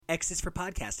X is for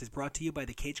Podcast is brought to you by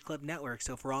the Cage Club Network,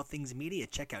 so for all things media,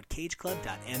 check out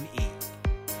cageclub.me.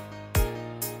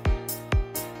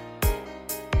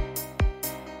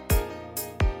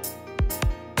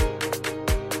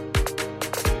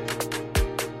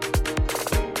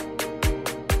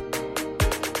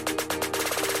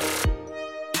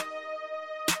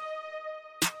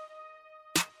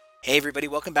 Hey everybody,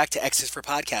 welcome back to X is for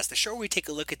Podcast, the show where we take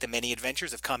a look at the many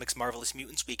adventures of comics' marvelous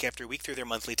mutants week after week through their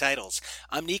monthly titles.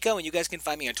 I'm Nico, and you guys can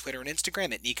find me on Twitter and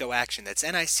Instagram at NicoAction. That's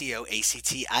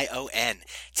NicoAction.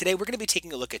 Today we're going to be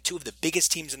taking a look at two of the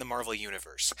biggest teams in the Marvel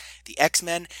Universe, the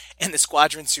X-Men and the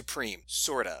Squadron Supreme,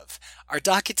 sort of. Our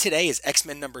docket today is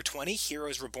X-Men number 20,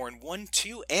 Heroes Reborn 1,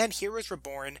 2, and Heroes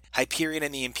Reborn, Hyperion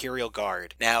and the Imperial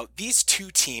Guard. Now, these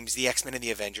two teams, the X-Men and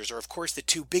the Avengers, are of course the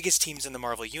two biggest teams in the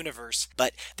Marvel Universe,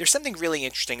 but there's something really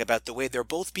interesting about the way they're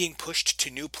both being pushed to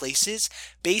new places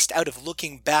based out of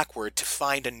looking backward to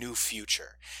find a new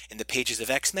future. In the pages of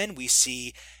X-Men, we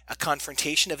see a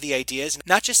confrontation of the ideas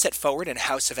not just set forward in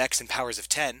House of X and Powers of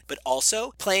 10, but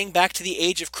also playing back to the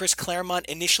age of Chris Claremont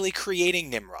initially creating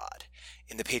Nimrod.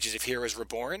 In the pages of Heroes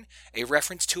Reborn, a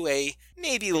reference to a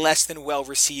maybe less than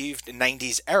well-received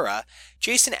 90s era,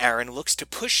 Jason Aaron looks to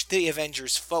push the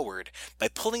Avengers forward by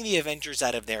pulling the Avengers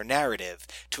out of their narrative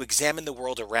to examine the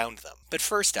world around them. But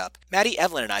first up, Maddie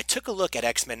Evelyn and I took a look at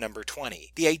X-Men number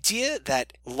 20. The idea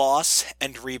that loss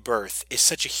and rebirth is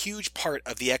such a huge part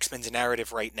of the X-Men's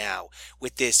narrative right now,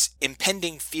 with this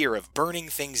impending fear of burning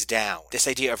things down, this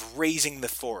idea of raising the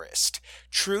forest.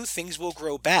 True, things will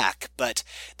grow back, but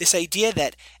this idea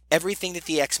that everything that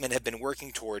the X-Men have been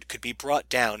working toward could be brought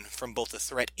down from both the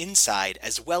threat inside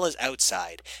as well as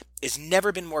outside has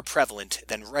never been more prevalent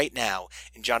than right now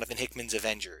in Jonathan Hickman's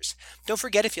Avengers. Don't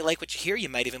forget, if you like what you hear, you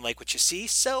might even like what you see,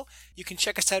 so you can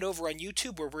check us out over on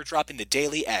YouTube where we're dropping the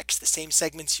Daily X, the same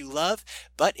segments you love,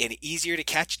 but in easier to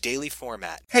catch daily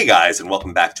format. Hey guys, and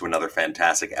welcome back to another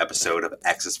fantastic episode of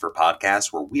X is for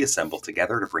Podcast, where we assemble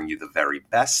together to bring you the very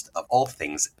best of all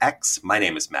things X. My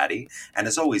name is Maddie, and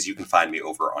as always, you can find me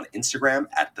over on Instagram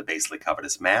at The Basely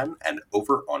Covetous Man, and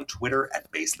over on Twitter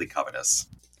at Basely Covetous.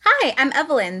 Hi, I'm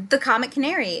Evelyn, the Comic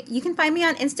Canary. You can find me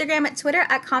on Instagram at Twitter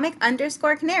at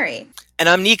comic_canary. And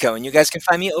I'm Nico, and you guys can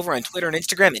find me over on Twitter and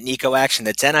Instagram at NicoAction.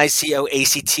 That's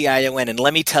NicoAction. And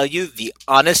let me tell you, the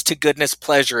honest-to-goodness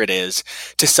pleasure it is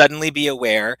to suddenly be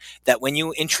aware that when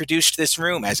you introduced this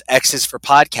room as X is for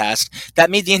Podcast,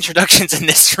 that made the introductions in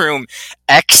this room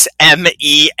XMEN,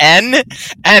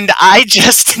 and I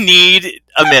just need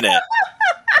a minute.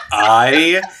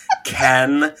 I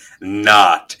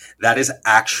cannot. That is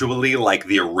actually like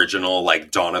the original, like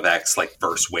Dawn of X, like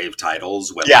first wave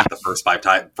titles when like the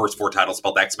first four titles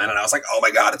spelled X-Men, and I was like, oh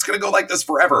my god, it's gonna go like this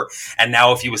forever. And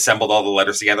now, if you assembled all the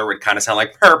letters together, it would kind of sound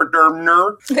like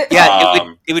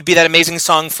yeah, it would be that amazing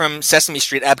song from Sesame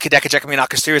Street,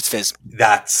 Abkadekajekaminakasturitzviz.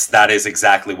 That is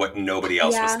exactly what nobody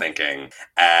else was thinking,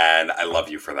 and I love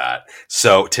you for that.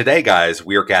 So today, guys,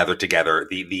 we are gathered together,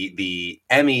 the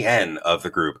MEN of the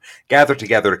group, gathered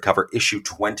together to cover issue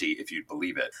 20, if you'd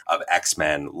believe it, of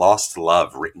X-Men Lost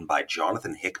Love, written by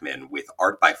Jonathan Hickman with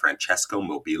art by Francesco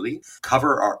Mobili,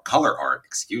 color art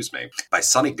by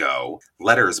Sonny Go,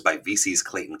 letters by VC's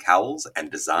Clayton Cowles, and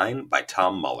design by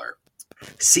Tom Muller.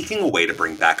 Seeking a way to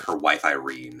bring back her wife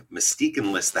Irene, Mystique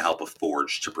enlists the help of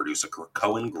Forge to produce a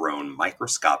Krakoan-grown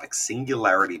microscopic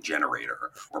singularity generator,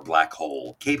 or black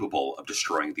hole, capable of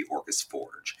destroying the Orcus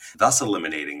Forge, thus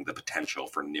eliminating the potential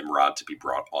for Nimrod to be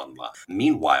brought online.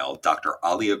 Meanwhile, Dr.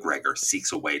 Alia Gregor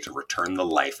seeks a way to return the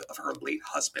life of her late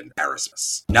husband,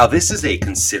 Erasmus. Now, this is a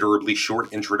considerably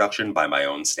short introduction by my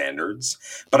own standards,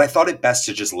 but I thought it best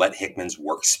to just let Hickman's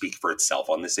work speak for itself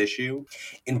on this issue.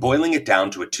 In boiling it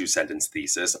down to a two-sentence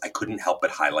thesis, I couldn't help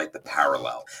but highlight the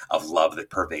parallel of love that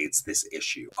pervades this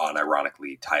issue,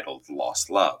 unironically titled Lost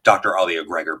Love. Dr. Alia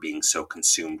Gregor being so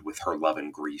consumed with her love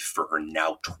and grief for her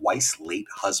now twice late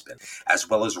husband, as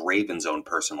well as Raven's own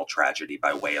personal tragedy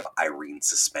by way of Irene's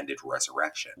suspended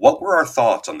resurrection. What were our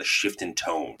thoughts on the shift in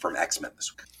tone from X-Men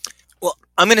this week? Well,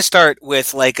 I'm going to start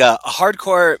with like a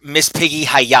hardcore Miss Piggy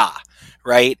hi-ya,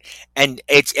 right? And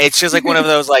it's just like one of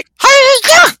those like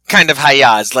hi-ya kind of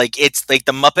hi-yas. Like it's like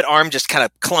the Muppet arm just kind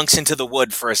of clunks into the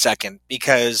wood for a second,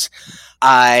 because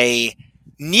I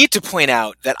need to point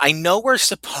out that I know we're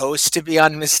supposed to be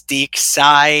on Mystique's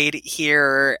side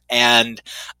here, and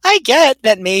I get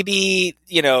that maybe,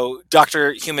 you know,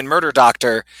 Dr. Human Murder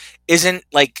Doctor isn't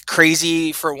like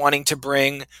crazy for wanting to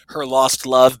bring her lost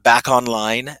love back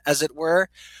online, as it were,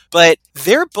 but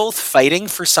they're both fighting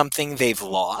for something they've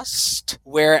lost,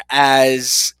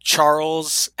 whereas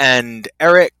Charles and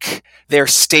Eric, their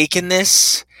stake in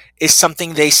this is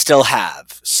something they still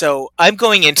have. So I'm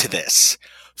going into this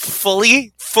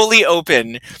fully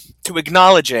open to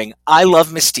acknowledging I love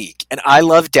Mystique and I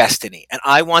love Destiny and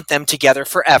I want them together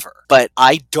forever. But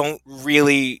I don't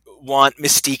really want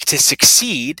Mystique to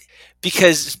succeed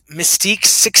because Mystique's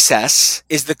success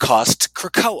is the cost to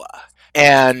Krakoa.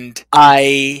 And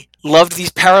I loved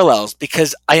these parallels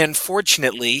because I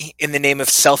unfortunately, in the name of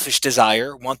selfish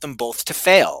desire, want them both to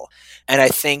fail. And I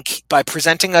think by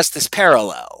presenting us this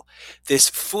parallel, this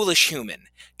foolish human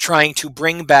trying to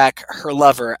bring back her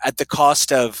lover at the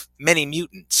cost of many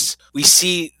mutants, we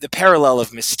see the parallel of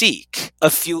Mystique,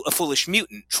 a foolish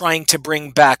mutant trying to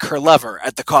bring back her lover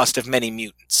at the cost of many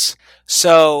mutants.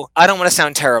 So I don't want to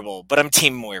sound terrible, but I'm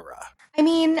Team Moira. I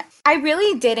mean, I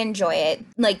really did enjoy it,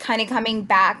 like kind of coming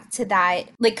back to that,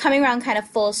 like coming around kind of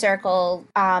full circle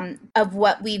of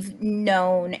what we've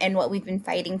known and what we've been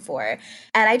fighting for.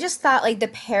 And I just thought like the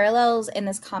parallels in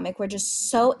this comic were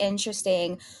just so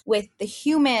interesting with the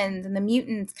humans and the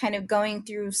mutants kind of going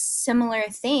through similar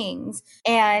things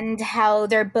and how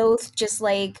they're both just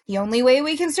like, the only way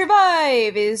we can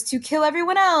survive is to kill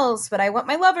everyone else, but I want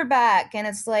my lover back. And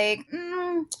it's like,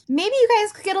 maybe you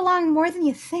guys could get along more than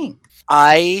you think.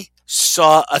 I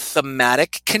saw a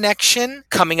thematic connection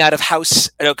coming out of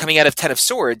Ten of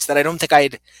Swords that I don't think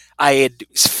I had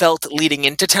felt leading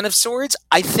into Ten of Swords.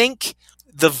 I think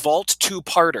the Vault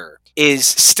two-parter is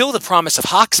still the promise of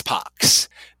Hoxpox,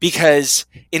 because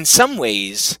in some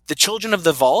ways the Children of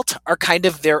the Vault are kind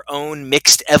of their own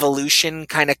mixed evolution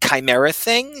kind of chimera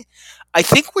thing. I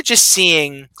think we're just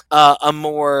seeing a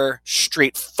more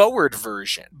straightforward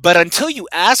version. But until you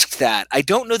asked that, I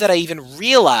don't know that I even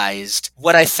realized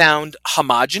what I found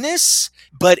homogenous.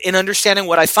 But in understanding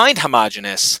what I find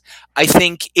homogenous, I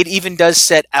think it even does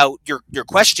set out your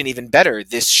question even better,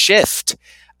 this shift.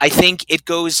 I think it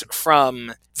goes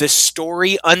from the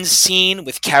story unseen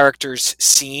with characters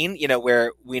seen,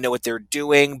 where we know what they're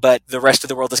doing, but the rest of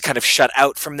the world is kind of shut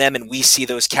out from them and we see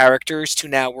those characters, to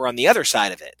now we're on the other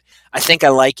side of it. I think I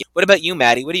like it. What about you,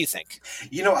 Maddie? What do you think?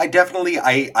 I definitely,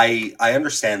 I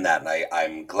understand that, and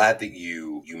I'm glad that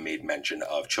you made mention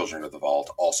of Children of the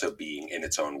Vault also being in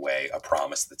its own way a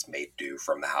promise that's made due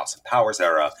from the House and Powers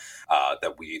era,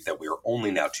 that we are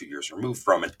only now 2 years removed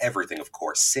from, and everything, of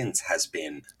course, since has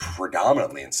been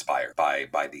predominantly inspired by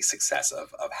the success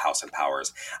of House and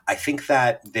Powers. I think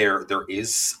that there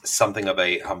is something of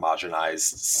a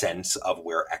homogenized sense of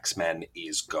where X-Men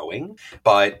is going,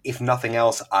 but if nothing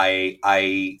else, I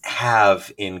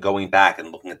have, in going back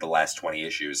and looking at the last 20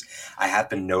 issues, I have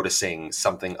been noticing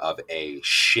something of a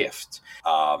shift,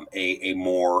 a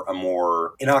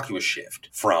more innocuous shift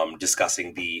from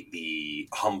discussing the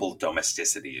humble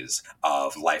domesticities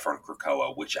of life on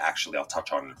Krakoa, which actually I'll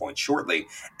touch on in a point shortly,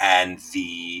 and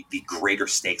the greater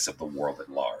stakes of the world at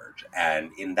large.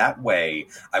 And in that way,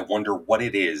 I wonder what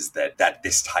it is that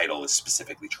this title is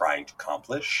specifically trying to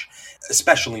accomplish,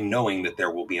 especially knowing that there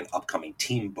will be an upcoming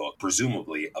team book,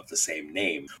 presumably of the same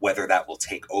name. Whether that will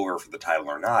take over for the title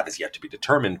or not is yet to be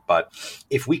determined. But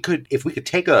if we could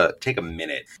take a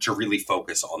minute to really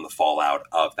focus on the fallout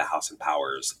of the House and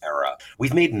Powers era,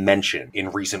 we've made mention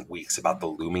in recent weeks about the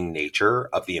looming nature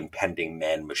of the impending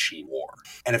man-machine war.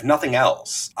 And if nothing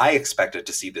else, I expected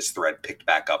to see this thread picked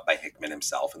back up by Hickman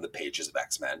himself in the pages of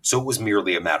X-Men, so it was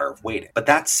merely a matter of waiting. But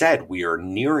that said, we are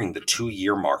nearing the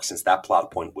 2-year mark since that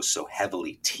plot point was so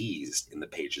heavily teased in the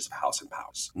pages of House and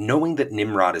Powers. Knowing that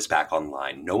Nimrod is back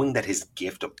online, knowing that his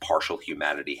gift of partial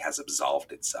humanity has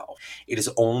absolved itself, it is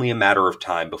only a matter of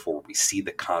time before we see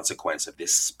the consequence of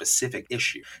this specific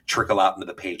issue trickle out into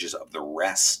the pages of the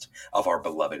rest of our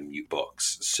beloved Mute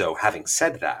books. So having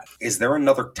said that, is there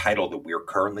another title that we are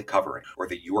currently covering or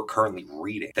that you are currently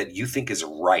reading that you think is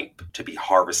ripe to be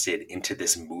harvested into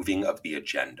this moving of the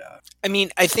agenda? I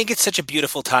mean, I think it's such a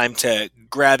beautiful time to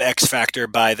grab X Factor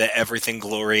by the everything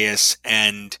glorious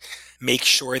and make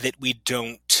sure that we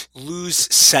don't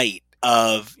lose sight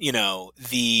of,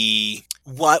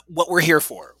 what we're here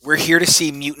for. We're here to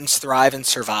see mutants thrive and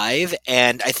survive,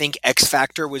 and I think X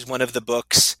Factor was one of the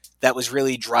books that was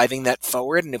really driving that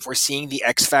forward. And if we're seeing the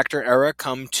X Factor era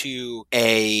come to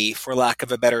a, for lack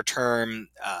of a better term,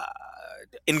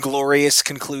 inglorious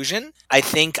conclusion, I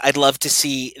think I'd love to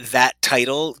see that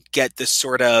title get the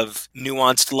sort of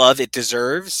nuanced love it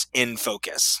deserves in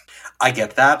focus. I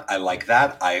get that. I like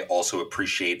that. I also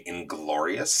appreciate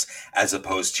inglorious as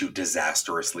opposed to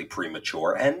disastrously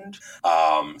premature end.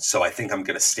 So I think I'm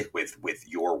going to stick with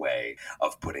your way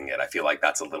of putting it. I feel like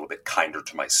that's a little bit kinder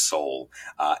to my soul.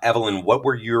 Evelyn, what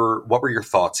were your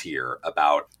thoughts here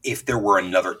about if there were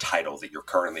another title that you're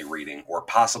currently reading, or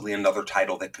possibly another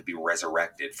title that could be resurrected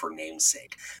unexpected for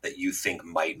namesake that you think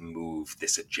might move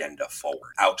this agenda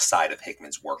forward outside of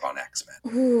Hickman's work on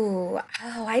X-Men? Ooh,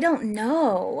 oh, I don't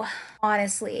know.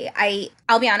 Honestly,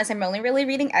 I'll be honest, I'm only really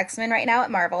reading X-Men right now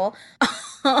at Marvel.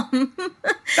 um,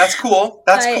 That's cool.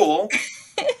 That's but cool.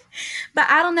 but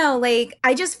I don't know, like,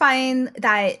 I just find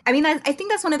that, I mean, I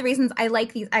think that's one of the reasons I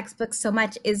like these X books so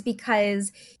much, is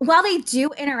because while they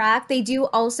do interact, they do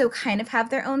also kind of have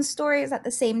their own stories at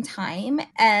the same time.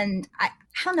 And I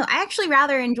don't know, I actually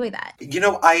rather enjoy that. You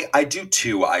know, I do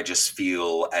too. I just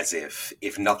feel as if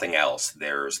nothing else,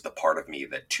 there's the part of me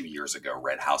that 2 years ago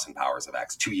read House and Powers of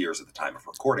X, 2 years at the time of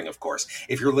recording, of course.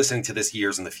 If you're listening to this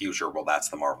years in the future, well, that's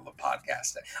the marvel of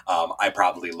podcasting. I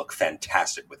probably look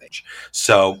fantastic with age.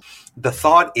 So the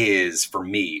thought is, for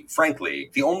me,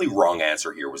 frankly, the only wrong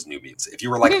answer here was New Mutants. If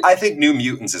you were like, I think New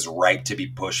Mutants is right to be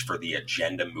pushed for the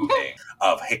agenda moving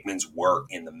of Hickman's work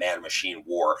in the Man-Machine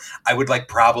War, I would like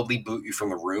probably boot you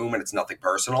from the room, and it's nothing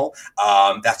personal.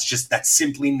 That's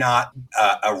simply not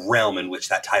a realm in which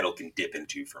that title can dip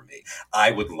into for me.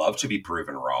 I would love to be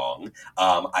proven wrong.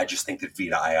 I just think that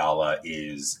Vita Ayala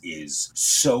is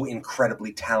so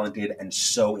incredibly talented and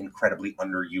so incredibly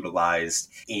underutilized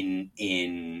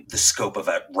in the scope of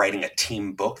writing a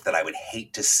team book that I would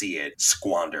hate to see it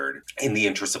squandered in the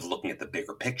interest of looking at the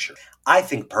bigger picture. I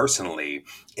think personally,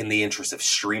 in the interest of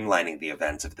streamlining the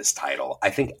events of this title, I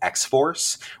think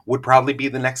X-Force would probably be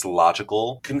the next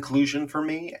logical conclusion for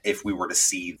me if we were to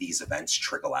see these events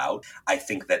trickle out. I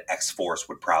think that X-Force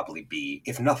would probably be,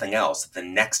 if nothing else, the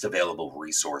next available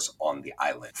resource on the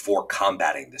island for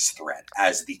combating this threat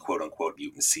as the quote-unquote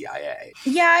mutant CIA.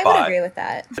 Yeah, I would agree with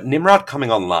that. Nimrod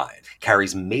coming online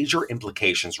carries major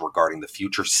implications regarding the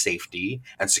future safety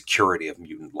and security of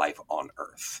mutant life on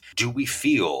Earth. Do we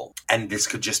feel, and this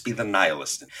could just be the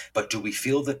nihilist, but do we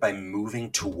feel that by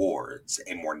moving towards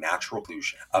a more natural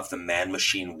conclusion of the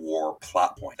Man-Machine War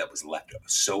plot point that was left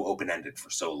so open-ended for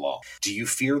so long, do you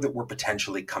fear that we're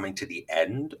potentially coming to the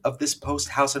end of this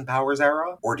post-House and Powers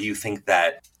era? Or do you think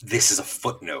that this is a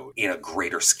footnote in a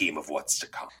greater scheme of what's to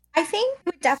come? I think it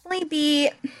would definitely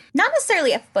be not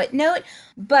necessarily a footnote,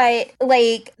 but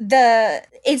like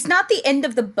it's not the end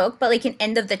of the book, but like an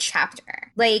end of the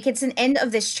chapter. Like it's an end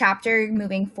of this chapter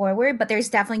moving forward, but there's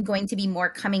definitely going to be more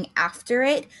coming after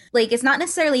it. Like it's not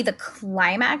necessarily the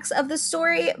climax of the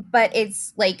story, but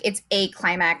it's a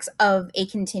climax of a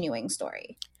continuing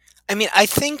story. I mean, I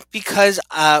think because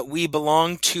we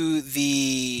belong to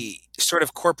the sort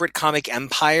of corporate comic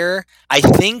empire, I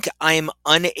think I'm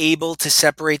unable to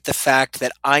separate the fact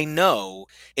that I know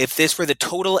if this were the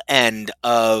total end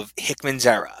of Hickman's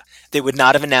era, they would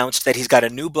not have announced that he's got a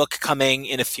new book coming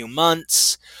in a few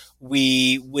months.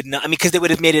 We would not, I mean, because they would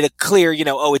have made it a clear,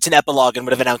 it's an epilogue and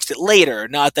would have announced it later.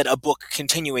 Not that a book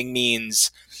continuing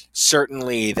means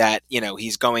certainly that,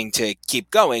 he's going to keep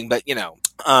going, but,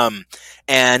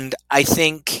 and I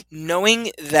think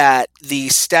knowing that the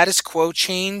status quo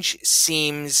change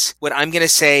seems, what I'm going to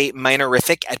say,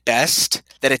 minorific at best,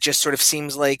 that it just sort of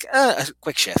seems like a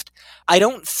quick shift. I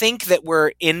don't think that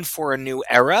we're in for a new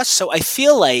era, so I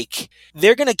feel like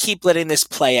they're going to keep letting this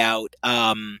play out.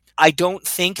 I don't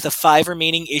think the 5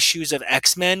 remaining issues of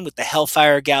X-Men with the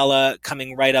Hellfire Gala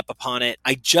coming right up upon it,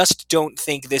 I just don't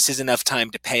think this is enough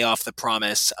time to pay off the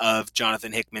promise of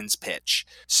Jonathan Hickman's pitch.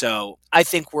 So I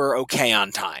think we're okay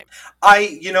on time.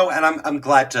 And I'm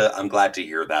glad to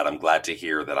hear that. I'm glad to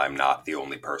hear that I'm not the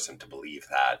only person to believe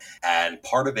that. And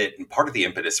part of the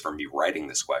impetus for me writing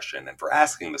this question and for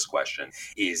asking this question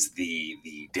is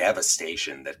the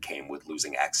devastation that came with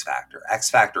losing X Factor.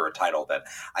 X Factor, a title that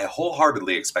I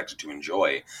wholeheartedly expected to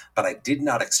enjoy, but I did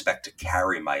not expect to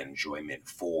carry my enjoyment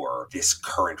for this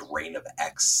current reign of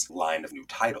X line of new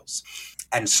titles.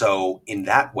 And so in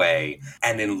that way,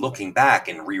 and in looking back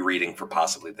and rereading for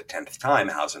possibly the 10th time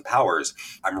House and Powers,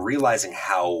 I'm realizing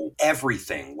how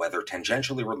everything, whether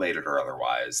tangentially related or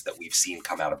otherwise, that we've seen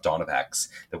come out of Dawn of X,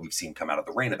 that we've seen come out of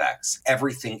the Reign of X,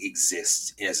 everything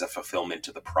exists as a fulfillment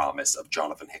to the promise of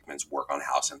Jonathan Hickman's work on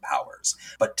House and Powers.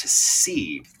 But to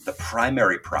see the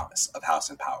primary promise of House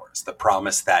and Powers, the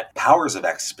promise that Powers of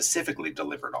X specifically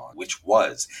delivered on, which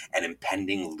was an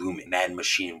impending looming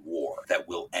man-machine war that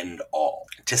will end all,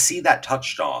 to see that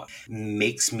touched on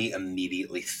makes me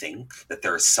immediately think that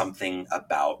there is something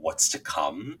about what's to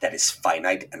come that is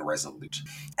finite and resolute.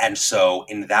 And so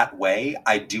in that way,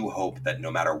 I do hope that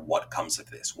no matter what comes of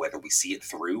this, whether we see it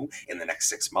through in the next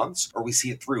 6 months or we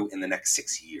see it through in the next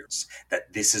 6 years,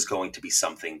 that this is going to be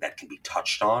something that can be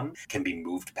touched on, can be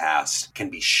moved past,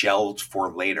 can be shelved for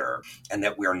later, and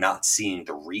that we're not seeing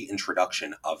the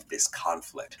reintroduction of this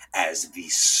conflict as the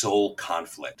sole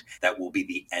conflict that will be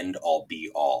the end-all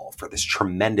be-all for this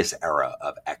tremendous era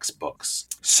of X books.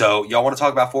 So, y'all want to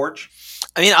talk about Forge?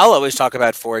 I mean, I'll always talk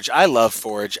about Forge. I love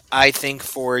Forge. I think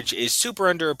Forge is super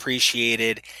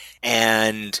underappreciated,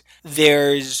 and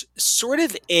there's sort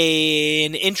of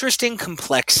an interesting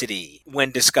complexity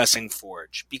when discussing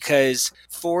Forge, because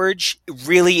Forge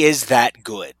really is that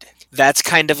good. That's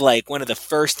kind of like one of the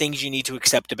first things you need to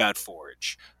accept about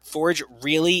Forge. Forge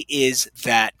really is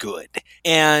that good.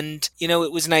 And, you know,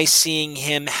 it was nice seeing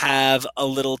him have a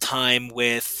little time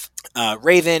with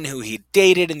Raven, who he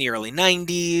dated in the early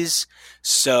 90s.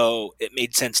 So it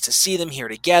made sense to see them here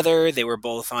together. They were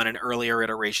both on an earlier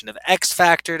iteration of X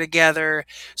Factor together.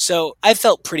 So I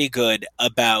felt pretty good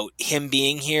about him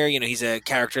being here. You know, he's a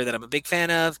character that I'm a big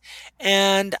fan of.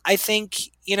 And I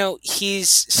think, you know, he's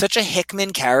such a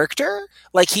Hickman character.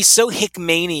 Like, he's so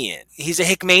Hickmanian. He's a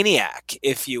Hickmaniac,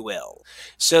 if you will.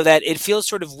 So that it feels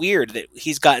sort of weird that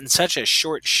he's gotten such a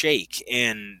short shake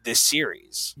in this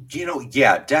series. You know,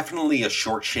 yeah, definitely a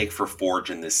short shake for Forge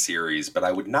in this series, but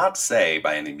I would not say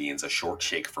by any means a short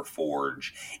shake for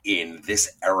Forge in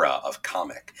this era of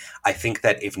comic. I think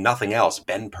that if nothing else,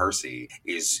 Ben Percy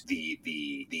is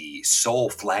the sole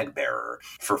flag bearer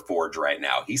for Forge right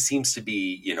now. He seems to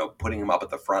be, you know, putting him up at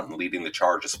the front and leading the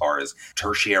charge as far as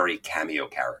tertiary cameo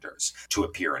characters to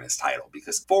appear in his title,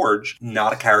 because Forge,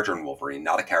 not a character in Wolverine,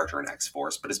 not a character in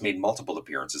X-Force, but has made multiple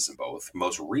appearances in both.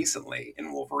 Most recently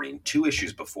in Wolverine, 2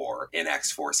 issues before in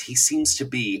X-Force, he seems to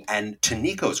be, and to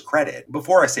Nico's credit,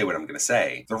 before I say what I'm going to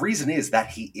say, the reason is that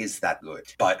he is that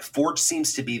good. But Forge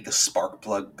seems to be the spark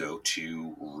plug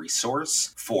go-to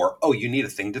resource for, oh, you need a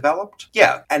thing developed?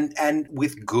 Yeah, and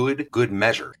with good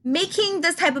measure. Making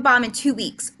this type of bomb in 2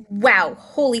 weeks. Wow,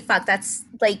 holy fuck, that's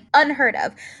like unheard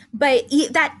of. But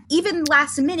that even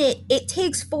last minute, it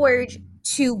takes Forge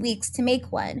 2 weeks to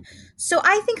make one. So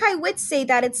I think I would say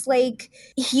that it's like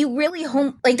he really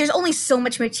there's only so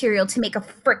much material to make a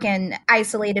freaking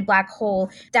isolated black hole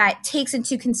that takes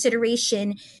into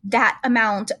consideration that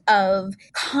amount of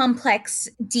complex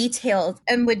details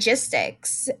and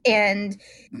logistics, and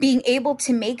being able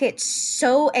to make it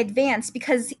so advanced,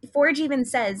 because Forge even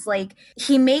says like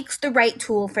he makes the right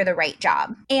tool for the right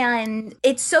job. And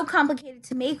it's so complicated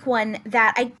to make one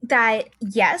that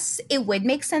yes, it would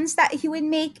make sense that he would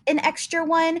make an extra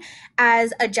one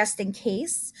as a just in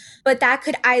case, but that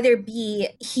could either be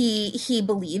he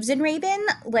believes in Raven,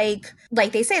 like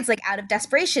they say, it's like out of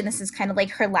desperation, this is kind of like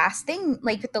her last thing,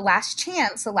 like the last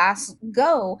chance, the last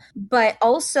go, but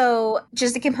also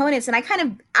just the components. And I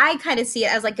kind of see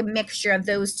it as like a mixture of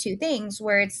those two things,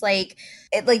 where it's like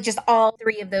just all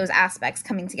three of those aspects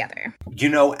coming together. You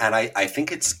know, and I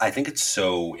think it's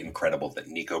so incredible that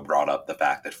Nico brought up the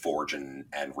fact that Forge and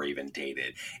Raven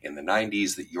dated in the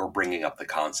 90s, that you're bringing up the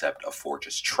concept of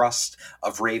Forge's trust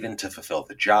of Raven to fulfill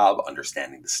the job,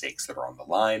 understanding the stakes that are on the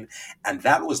line, and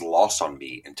that was lost on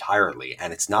me entirely.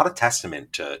 And it's not a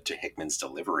testament to Hickman's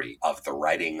delivery of the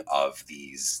writing of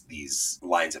these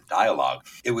lines of dialogue.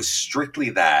 It was strictly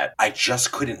that I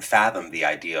just couldn't fathom the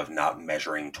idea of not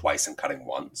measuring twice and cutting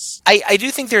once. I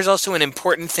do think there's also an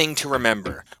important thing to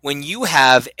remember. When you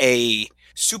have a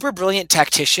super brilliant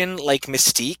tactician like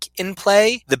Mystique in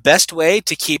play, the best way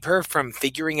to keep her from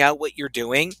figuring out what you're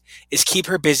doing is keep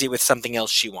her busy with something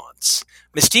else she wants.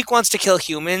 Mystique wants to kill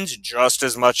humans just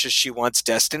as much as she wants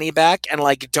Destiny back, and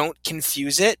like, don't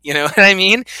confuse it, you know what I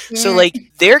mean? Yeah. So like,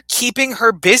 they're keeping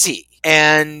her busy,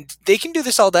 and they can do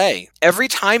this all day. Every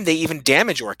time they even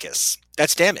damage Orchis,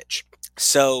 that's damage.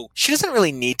 So she doesn't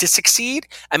really need to succeed.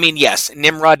 I mean, yes,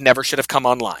 Nimrod never should have come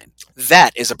online.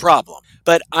 That is a problem.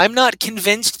 But I'm not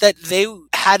convinced that they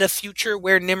had a future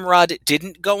where Nimrod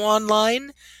didn't go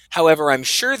online. However, I'm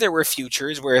sure there were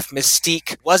futures where if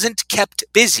Mystique wasn't kept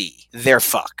busy, they're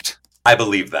fucked. I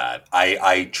believe that.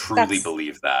 I truly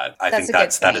believe that. I think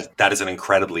that is an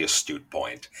incredibly astute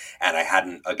point, and I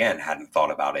hadn't thought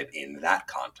about it in that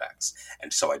context,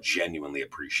 and so I genuinely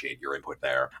appreciate your input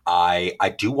there.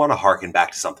 I do want to harken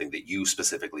back to something that you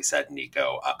specifically said,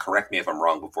 Nico. Correct me if I'm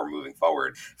wrong before moving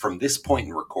forward. From this point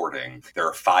in recording, there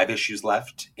are 5 issues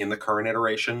left in the current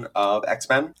iteration of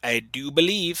X-Men. I do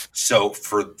believe. So,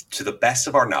 to the best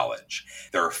of our knowledge,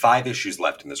 there are 5 issues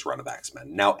left in this run of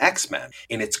X-Men. Now, X-Men,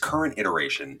 in its current current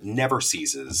iteration never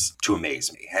ceases to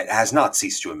amaze me. It has not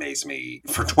ceased to amaze me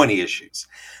for 20 issues.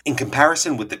 In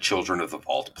comparison with the Children of the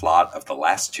Vault plot of the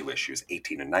last two issues,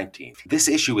 18 and 19, this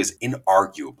issue is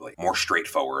inarguably more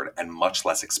straightforward and much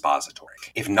less expository.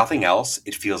 If nothing else,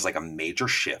 it feels like a major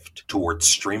shift towards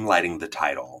streamlining the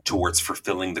title, towards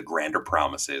fulfilling the grander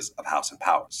promises of House and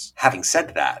Powers. Having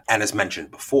said that, and as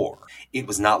mentioned before, it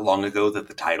was not long ago that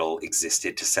the title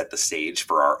existed to set the stage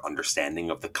for our understanding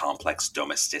of the complex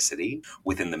domesticity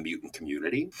within the mutant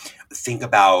community. Think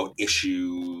about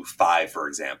issue 5, for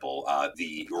example,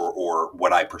 or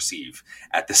what I perceive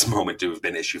at this moment to have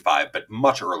been issue 5, but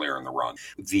much earlier in the run.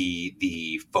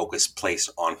 The focus placed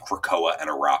on Krakoa and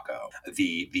Arakko,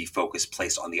 the focus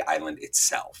placed on the island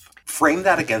itself. Frame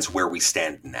that against where we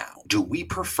stand now. Do we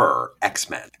prefer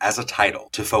X-Men as a title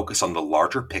to focus on the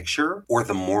larger picture or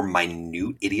the more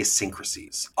minute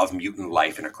idiosyncrasies of mutant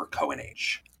life in a Krakoan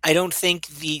age? I don't think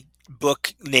the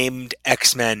book named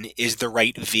X-Men is the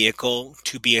right vehicle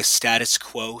to be a status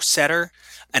quo setter.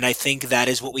 And I think that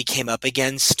is what we came up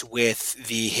against with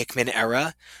the Hickman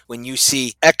era. When you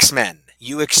see X-Men,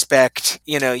 you expect,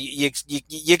 you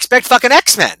expect fucking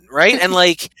X-Men, right? And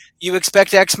you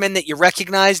expect X-Men that you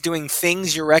recognize doing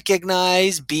things you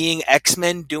recognize, being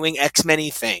X-Men, doing X-Men-y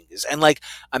things. And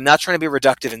I'm not trying to be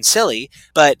reductive and silly,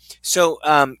 but so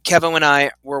Kevin and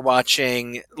I were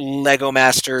watching Lego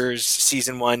Masters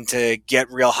season 1 to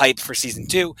get real hype for season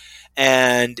 2.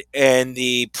 And in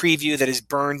the preview that is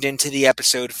burned into the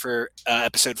episode for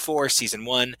episode 4, season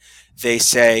 1, they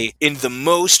say, in the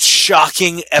most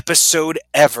shocking episode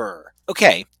ever.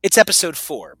 Okay, it's episode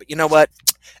 4, but you know what?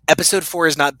 Episode 4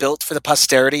 is not built for the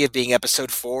posterity of being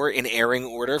episode 4 in airing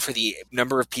order for the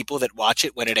number of people that watch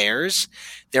it when it airs.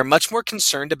 They're much more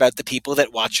concerned about the people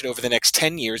that watch it over the next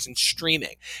 10 years in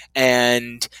streaming.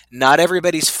 And not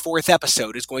everybody's 4th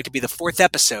episode is going to be the 4th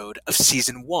episode of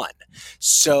season 1.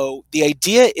 So the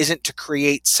idea isn't to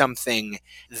create something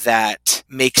that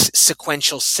makes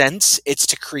sequential sense. It's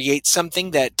to create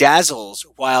something that dazzles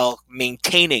while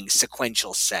maintaining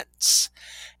sequential sense.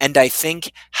 And I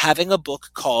think having a book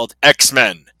called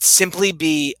X-Men simply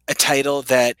be a title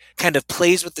that kind of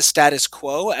plays with the status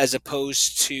quo as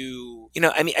opposed to,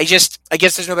 I guess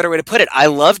there's no better way to put it. I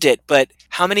loved it, but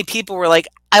how many people were like,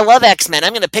 I love X-Men.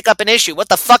 I'm going to pick up an issue. What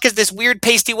the fuck is this weird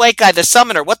pasty white guy, the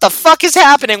summoner? What the fuck is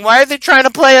happening? Why are they trying to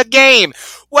play a game?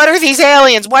 What are these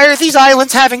aliens? Why are these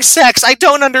islands having sex? I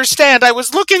don't understand. I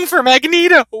was looking for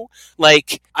Magneto.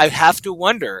 I have to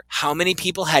wonder how many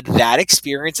people had that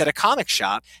experience at a comic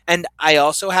shop. And I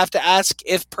also have to ask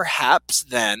if perhaps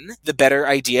then the better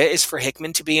idea is for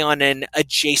Hickman to be on an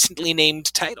adjacently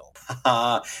named title.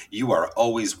 You are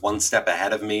always one step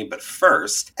ahead of me, but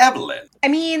first, Evelyn. I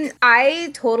mean,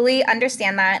 I totally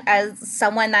understand that. As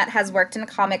someone that has worked in a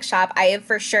comic shop, I have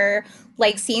for sure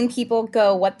seen people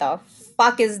go, what the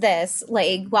fuck is this?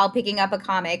 While picking up a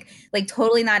comic,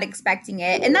 totally not expecting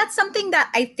it. And that's something that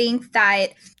I think that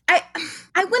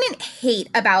I wouldn't hate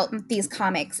about these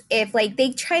comics if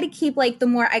they try to keep the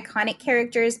more iconic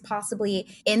characters possibly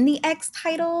in the X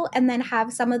title and then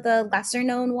have some of the lesser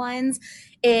known ones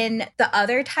in the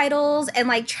other titles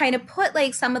and trying to put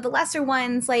some of the lesser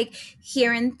ones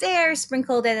here and there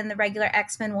sprinkled in the regular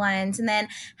X-Men ones, and then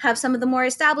have some of the more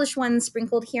established ones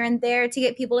sprinkled here and there to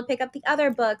get people to pick up the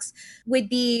other books would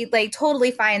be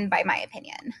totally fine by my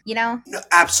opinion, No,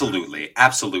 absolutely.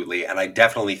 And I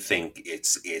definitely think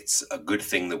it's a good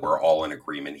thing that we're all in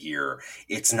agreement here.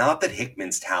 It's not that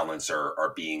Hickman's talents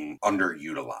are being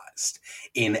underutilized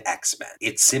in X-Men.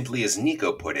 It's simply, as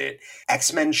Nico put it,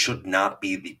 X-Men should not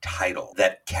be the title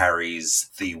that carries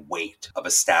the weight of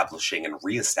establishing and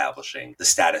reestablishing the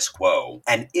status quo.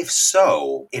 And if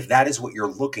that is what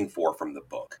you're looking for from the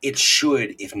book, it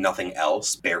should, if nothing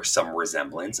else, bear some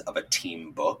resemblance of a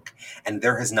team book. And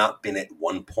there has not been at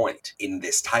one point in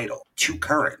this title to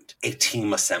current a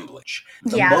team assemblage.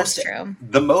 That's true.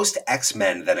 The most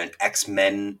X-Men that an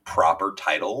X-Men proper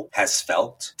title has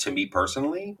felt, to me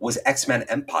personally, was X-Men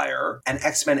Empire. And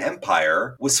X-Men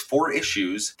Empire was 4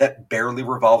 issues that barely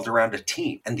revolved around a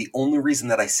team. And the only reason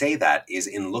that I say that is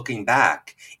in looking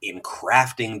back, in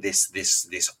crafting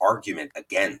this argument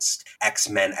against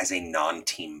X-Men as a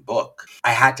non-team book,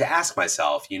 I had to ask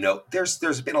myself,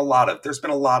 there's been a lot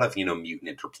of mutant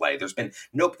interplay. There's been,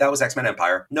 nope, that was X-Men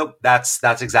Empire. Nope,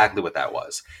 that's exactly what that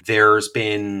was. There's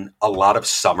been a lot of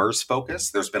Summers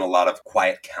focus. There's been a lot of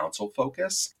Quiet Council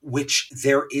focus, which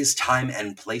there is time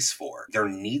and place for. There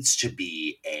needs to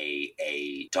be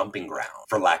a dumping ground,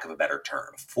 for lack of a better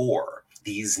term, for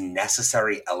these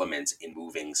necessary elements in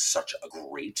moving such a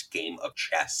great game of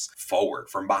chess forward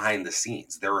from behind the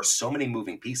scenes. There are so many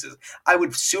moving pieces. I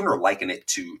would sooner liken it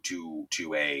to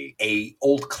a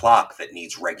old clock that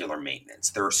needs regular maintenance.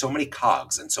 There are so many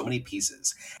cogs and so many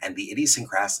pieces, and the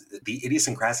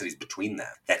idiosyncrasies between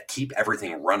them that keep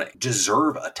everything running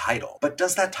deserve a title. But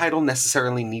does that title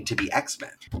necessarily need to be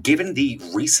X-Men? Given the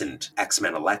recent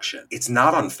X-Men election, it's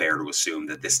not unfair to assume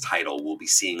that this title will be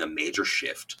seeing a major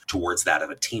shift towards that of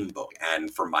a team book.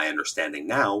 And from my understanding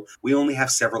now, we only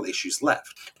have several issues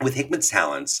left, with Hickman's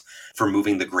talents for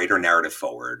moving the greater narrative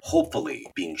forward hopefully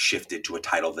being shifted to a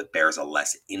title that bears a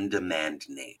less in-demand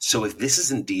name. So if this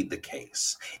is indeed the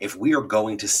case, if we are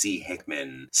going to see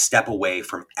Hickman step away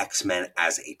from X-Men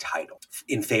as a title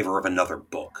in favor of another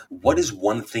book, what is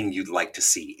one thing you'd like to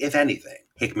see, if anything,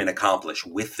 Hickman accomplish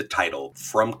with the title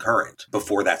from current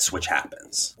before that switch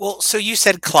happens? Well, so you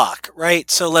said clock,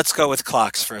 right? So let's go with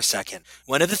clocks for a second.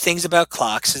 One of the things about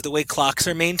clocks is the way clocks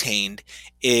are maintained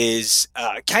is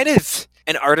kind of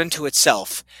an art unto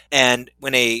itself. And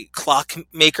when a clock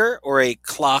maker or a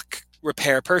clock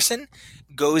repair person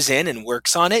goes in and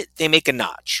works on it, they make a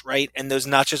notch, right? And those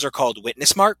notches are called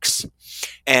witness marks.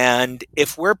 And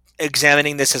if we're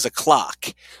examining this as a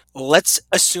clock, let's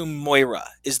assume Moira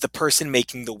is the person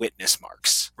making the witness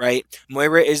marks, right?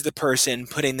 Moira is the person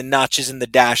putting the notches in the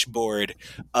dashboard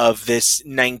of this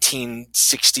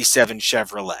 1967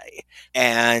 Chevrolet.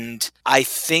 And I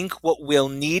think what we'll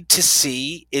need to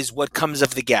see is what comes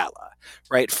of the gala.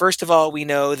 Right. First of all, we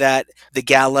know that the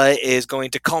gala is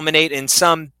going to culminate in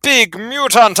some big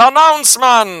mutant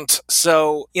announcement.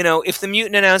 So, if the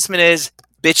mutant announcement is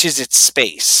bitches, it's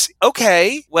space.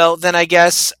 Okay. Well, then I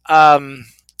guess I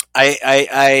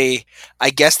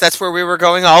guess that's where we were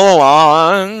going all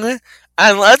along.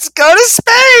 And let's go to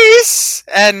space.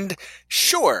 And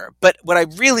sure, but what I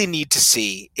really need to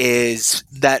see is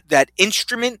that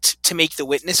instrument to make the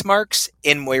witness marks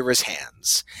in Moira's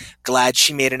hands. Glad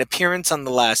she made an appearance on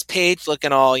the last page,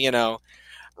 looking all,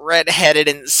 red-headed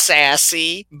and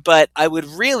sassy. But I would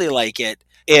really like it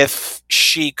if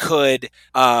she could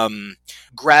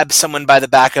grab someone by the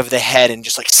back of the head and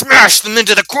just smash them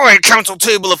into the quiet council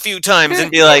table a few times and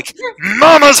be like,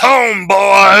 "Mama's home,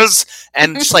 boys!"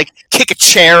 And just kick a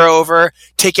chair over,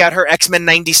 take out her X-Men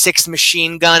 96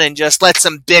 machine gun and just let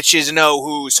some bitches know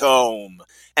who's home.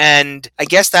 And I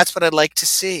guess that's what I'd like to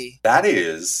see. That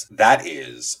is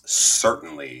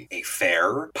certainly a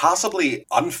fair, possibly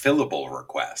unfillable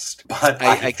request. But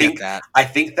I think that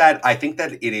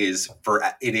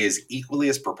it is equally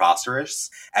as preposterous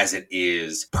as it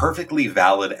is perfectly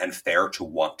valid and fair to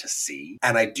want to see.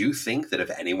 And I do think that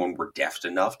if anyone were deft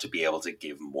enough to be able to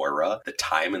give Moira the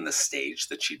time and the stage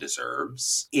that she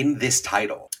deserves in this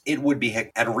title, it would be.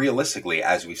 And realistically,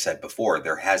 as we've said before,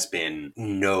 there has been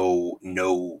no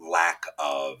lack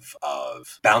of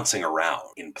bouncing around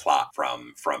in plot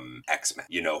from X-Men,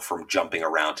 from jumping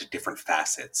around to different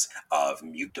facets of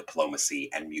mutant diplomacy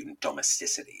and mutant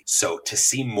domesticity. So to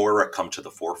see Moira come to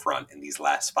the forefront in these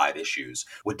last 5 issues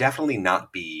would definitely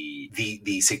not be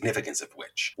the significance of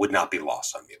which would not be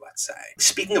lost on me, let's say.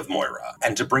 Speaking of Moira,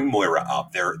 and to bring Moira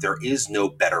up, there is no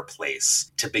better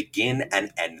place to begin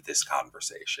and end this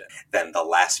conversation than the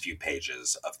last few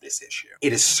pages of this issue.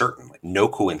 It is certainly no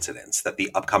coincidence that the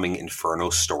upcoming Inferno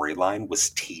storyline was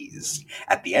teased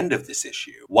at the end of this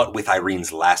issue, what with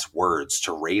Irene's last words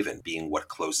to Raven being what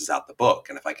closes out the book.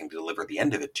 And if I can deliver the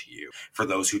end of it to you, for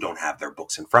those who don't have their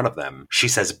books in front of them, she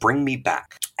says, "Bring me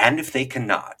back. And if they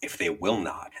cannot, if they will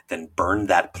not, then burn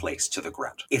that place to the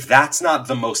ground." If that's not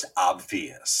the most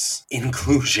obvious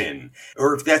inclusion,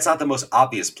 or if that's not the most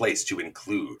obvious place to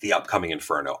include the upcoming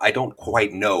Inferno, I don't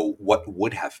quite know what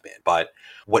would have been. But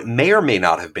what may or may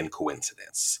not have been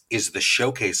coincidence is the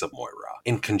showcase of Moira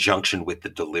in conjunction with the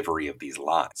delivery of these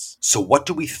lines. So what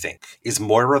do we think? Is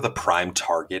Moira the prime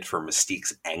target for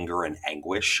Mystique's anger and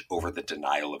anguish over the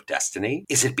denial of destiny?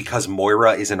 Is it because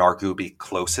Moira is arguably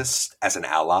closest as an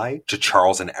ally to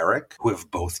Charles and Eric, who have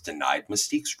both denied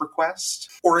Mystique's request?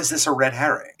 Or is this a red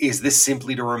herring? Is this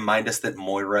simply to remind us that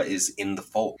Moira is in the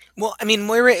fold? Well, I mean,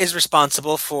 Moira is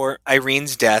responsible for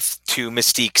Irene's death to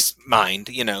Mystique's mind.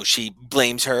 She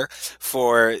blames her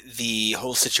for the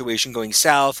whole situation going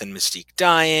south and Mystique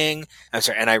dying.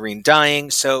 And Irene dying.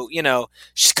 So,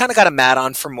 she's kind of got a mat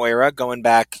on for Moira going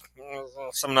back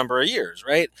some number of years,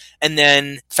 right? And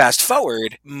then fast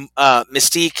forward,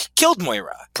 Mystique killed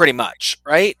Moira, pretty much,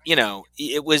 right?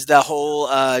 It was the whole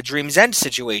Dream's End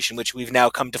situation, which we've now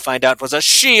come to find out was a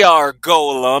Shi'ar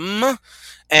golem.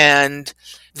 And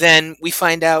then we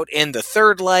find out in the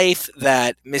Third Life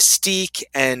that Mystique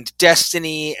and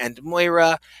Destiny and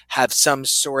Moira have some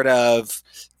sort of,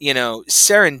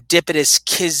 serendipitous,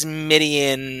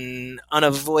 Kismitian,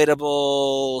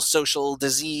 unavoidable social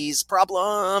disease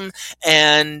problem.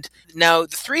 And now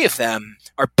the three of them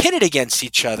are pitted against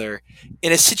each other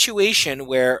in a situation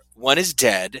where one is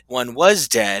dead, one was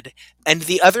dead, and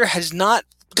the other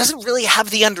doesn't really have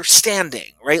the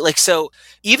understanding, right? Like, so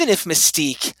even if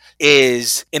Mystique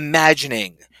is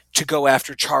imagining to go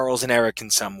after Charles and Eric in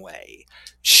some way,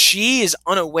 she is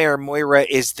unaware Moira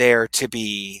is there to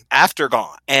be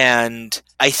aftergone. And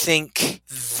I think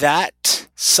that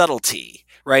subtlety,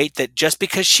 right, that just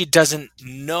because she doesn't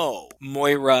know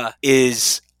Moira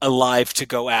is alive to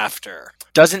go after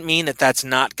doesn't mean that that's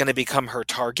not going to become her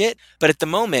target. But at the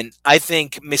moment, I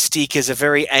think Mystique is a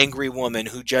very angry woman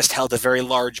who just held a very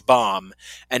large bomb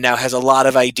and now has a lot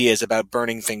of ideas about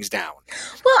burning things down.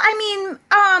 Well, I mean,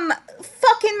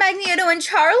 fucking Magneto and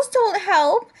Charles don't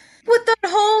help with the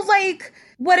whole, like,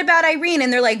 what about Irene?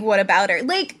 And they're like, what about her?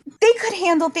 Like, they could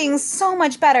handle things so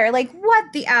much better. Like,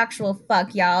 what the actual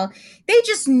fuck, y'all? They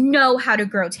just know how to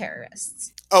grow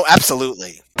terrorists. Oh,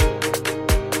 absolutely.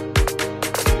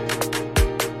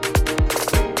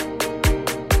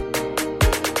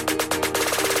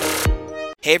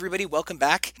 Hey everybody, welcome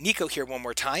back. Nico here one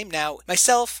more time. Now,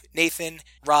 myself, Nathan,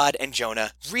 Rod, and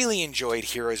Jonah really enjoyed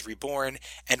Heroes Reborn,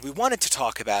 and we wanted to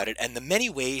talk about it and the many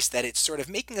ways that it's sort of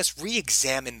making us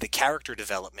re-examine the character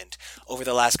development over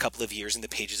the last couple of years in the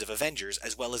pages of Avengers,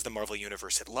 as well as the Marvel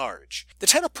Universe at large. The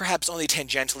title perhaps only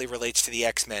tangentially relates to the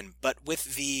X-Men, but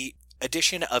with the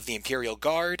addition of the Imperial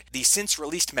Guard, the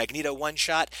since-released Magneto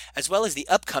one-shot, as well as the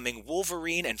upcoming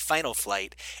Wolverine and Final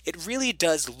Flight, it really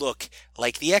does look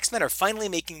like the X-Men are finally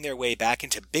making their way back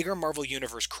into bigger Marvel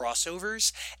Universe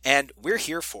crossovers, and we're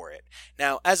here for it.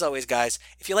 Now, as always, guys,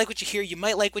 if you like what you hear, you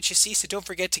might like what you see, so don't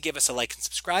forget to give us a like and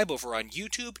subscribe over on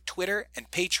YouTube, Twitter,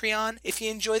 and Patreon. If you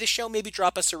enjoy the show, maybe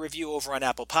drop us a review over on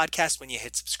Apple Podcasts when you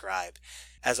hit subscribe.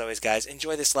 As always, guys,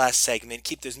 enjoy this last segment,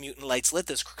 keep those mutant lights lit,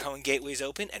 those Krakoan gateways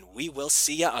open, and we will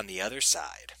see ya on the other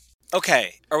side.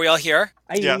 Okay, are we all here?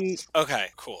 Yeah. Okay,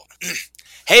 cool.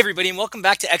 Hey everybody, and welcome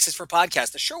back to X's for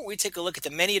Podcast, the show where we take a look at the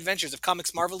many adventures of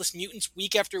comics' marvelous mutants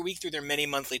week after week through their many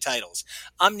monthly titles.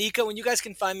 I'm Nico, and you guys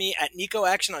can find me at Nico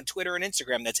Action on Twitter and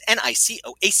Instagram. That's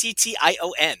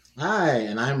NicoAction. Hi,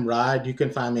 and I'm Rod. You can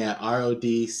find me at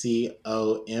RODCOMMATHE.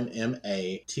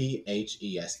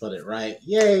 I spelled it right.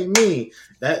 Yay, me!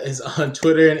 That is on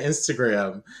Twitter and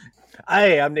Instagram.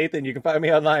 Hi, I'm Nathan. You can find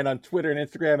me online on Twitter and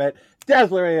Instagram at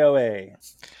DazzlerAOA.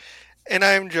 And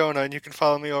I'm Jonah, and you can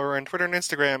follow me over on Twitter and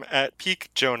Instagram at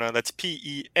PeakJonah. That's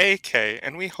P-E-A-K,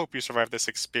 and we hope you survive this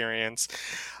experience.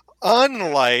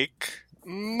 Unlike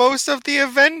most of the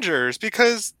Avengers,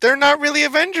 because they're not really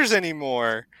Avengers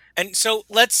anymore. And so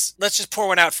let's just pour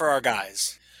one out for our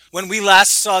guys. When we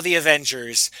last saw the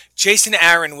Avengers, Jason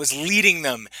Aaron was leading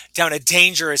them down a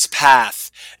dangerous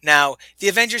path. Now, the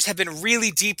Avengers have been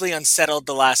really deeply unsettled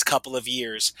the last couple of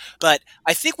years, but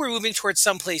I think we're moving towards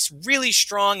someplace really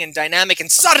strong and dynamic,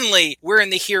 and suddenly we're in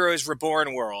the Heroes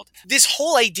Reborn world. This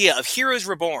whole idea of Heroes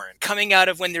Reborn coming out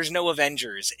of when there's no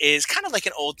Avengers is kind of like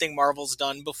an old thing Marvel's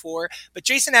done before, but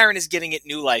Jason Aaron is giving it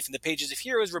new life in the pages of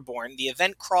Heroes Reborn, the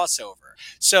event crossover.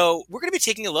 So we're going to be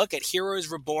taking a look at Heroes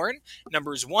Reborn,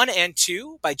 numbers 1 and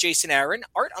 2 by Jason Aaron.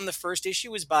 Art on the first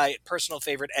issue is by personal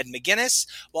favorite Ed McGuinness,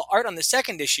 while art on the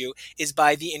second issue is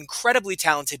by the incredibly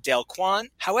talented Dale Kwan.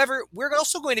 However, we're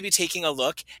also going to be taking a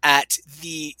look at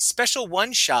the special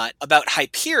one-shot about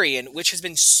Hyperion, which has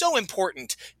been so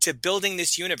important to building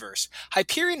this universe.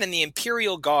 Hyperion and the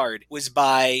Imperial Guard was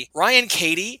by Ryan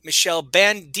Cady, Michelle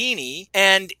Bandini,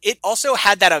 and it also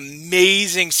had that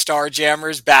amazing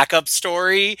Starjammers backup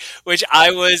story, which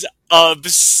I was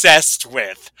obsessed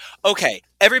with. Okay,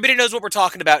 everybody knows what we're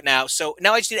talking about now, so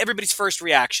now I just need everybody's first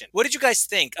reaction. What did you guys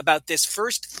think about this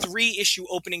first 3-issue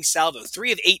opening salvo,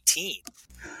 3 of 18?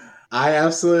 I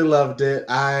absolutely loved it.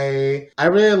 I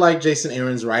really like Jason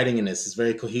Aaron's writing in this. It's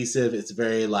very cohesive. It's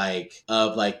very of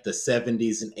the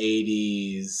 70s and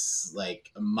 80s,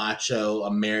 macho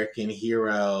American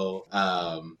hero.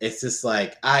 It's just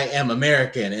I am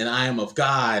American and I am of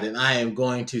God and I am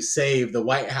going to save the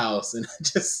White House, and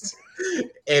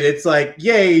and it's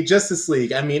yay, Justice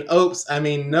League. I mean, oops. I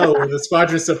mean, no, we're the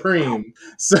Squadron Supreme.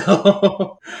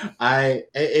 So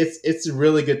it's a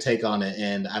really good take on it.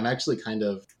 And I'm actually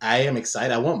I am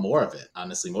excited. I want more of it,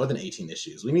 honestly, more than 18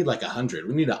 issues. We need 100.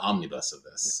 We need an omnibus of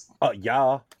this.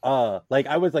 Yeah.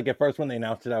 I was at first when they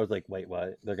announced it, I was like, wait,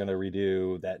 what? They're going to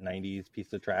redo that 90s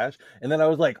piece of trash. And then I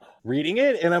was reading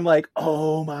it and I'm like,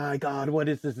 oh my God, what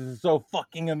is this? This is so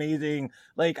fucking amazing.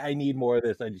 I need more of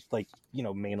this. I just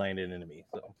mainline it into me.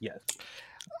 So yes.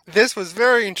 This was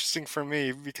very interesting for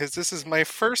me because this is my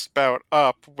first bout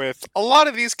up with a lot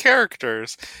of these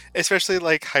characters, especially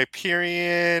like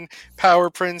Hyperion, Power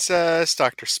Princess,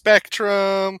 Dr.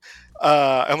 Spectrum,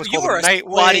 I almost called him You're a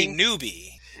squatty Nightwing. newbie.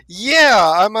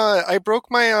 Yeah, I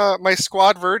broke my my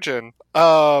squad virgin.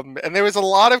 And there was a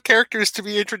lot of characters to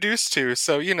be introduced to,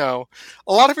 so you know,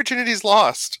 a lot of opportunities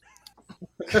lost.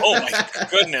 Oh my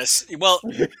goodness. Well,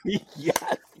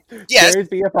 Yes. yes, There's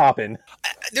be a poppin'.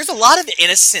 there's a lot of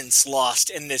innocence lost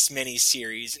in this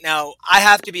miniseries. Now, I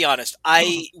have to be honest,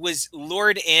 I was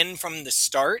lured in from the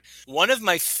start. One of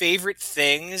my favorite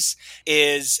things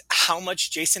is how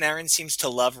much Jason Aaron seems to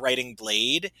love writing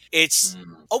Blade. It's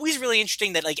always really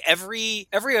interesting that like every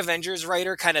Avengers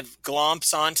writer kind of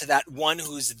glomps onto that one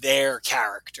who's their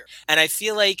character. And I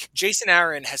feel like Jason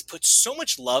Aaron has put so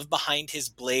much love behind his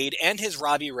Blade and his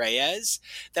Robbie Reyes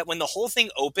that when the whole thing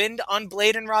opened on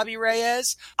Blade and Robbie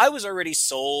Reyes, I was already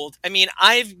sold. I mean,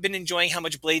 I've been enjoying how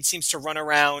much Blade seems to run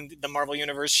around the Marvel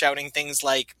Universe shouting things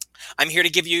like, I'm here to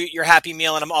give you your Happy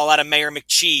Meal and I'm all out of Mayor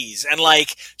McCheese, and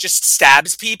like just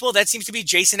stabs people. That seems to be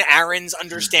Jason Aaron's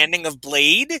understanding of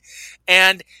Blade.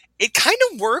 And it kind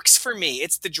of works for me.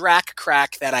 It's the Drac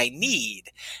crack that I need.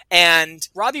 And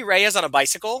Robbie Reyes on a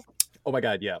bicycle. Oh my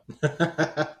god, yeah.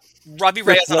 Robbie The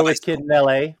Reyes on a slowest bicycle. kid in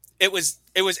LA. It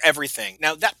was everything.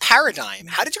 Now that paradigm,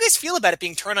 how did you guys feel about it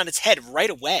being turned on its head right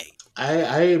away?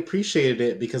 I appreciated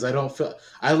it because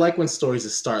I like when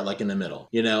stories start like in the middle,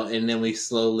 you know, and then we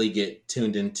slowly get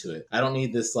tuned into it. I don't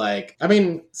need this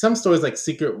some stories like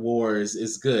Secret Wars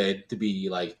is good to be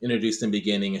like introduced in the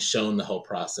beginning and shown the whole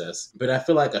process. But I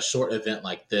feel like a short event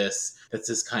like this, that's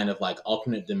this kind of like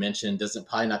alternate dimension,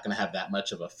 probably not going to have that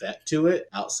much of effect to it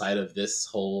outside of this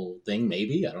whole thing.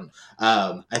 Maybe, I don't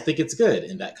know. I think it's good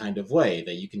in that kind of way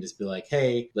that you can just be like,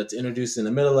 hey, let's introduce in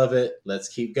the middle of it. Let's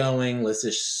keep going. Let's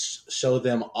just show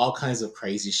them all kinds of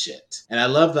crazy shit. And I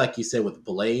love, like you said, with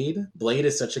Blade. Blade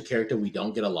is such a character we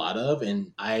don't get a lot of,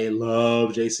 and I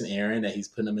love Jason Aaron that he's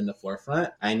putting him in the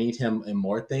forefront. I need him in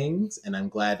more things, and I'm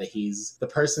glad that he's the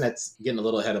person that's getting a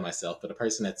little ahead of myself, but the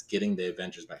person that's getting the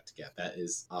Avengers back together. That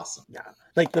is awesome. Yeah.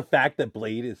 Like the fact that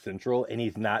Blade is central and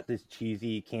he's not this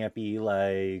cheesy, campy,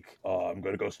 like, oh, I'm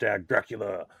gonna go stag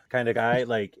Dracula kind of guy.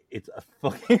 Like, it's a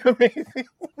fucking amazing.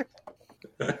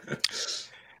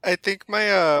 I think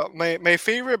my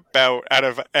favorite bout out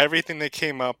of everything that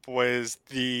came up was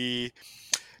the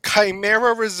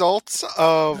Chimera results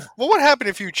of what would happen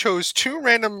if you chose two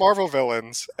random Marvel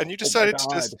villains and you decided to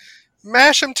just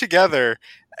mash them together.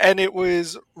 And it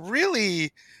was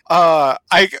really I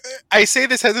say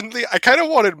this hesitantly, I kind of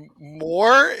wanted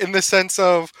more in the sense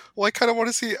of, well, I kind of want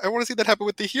to see that happen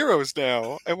with the heroes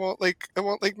now. I want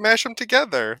mash them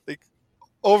together. Like,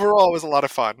 overall it was a lot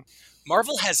of fun.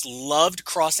 Marvel has loved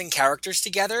crossing characters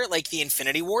together, like the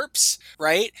Infinity Warps,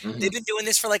 right? Mm-hmm. They've been doing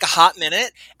this for like a hot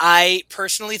minute. I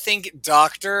personally think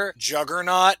Dr.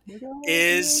 Juggernaut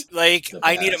is like,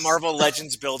 I need a Marvel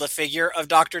Legends Build-A-Figure of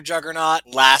Dr. Juggernaut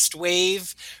last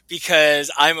wave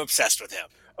because I'm obsessed with him.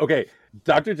 Okay,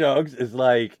 Dr. Jugs is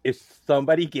like, if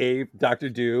somebody gave Dr.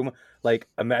 Doom like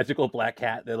a magical black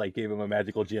cat that like gave him a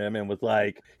magical gem and was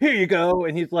like, here you go,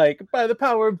 and he's like, by the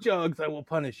power of Jugs I will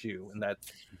punish you. And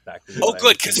that's exactly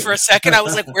good, because for a second I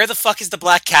was like, where the fuck is the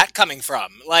black cat coming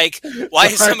from? Like, why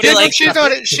is somebody like,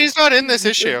 she's not in this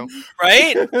issue,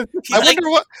 right?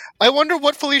 I wonder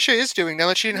what Felicia is doing now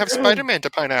that she didn't have Spider-Man to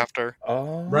pine after.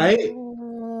 Oh, right.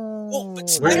 Well, but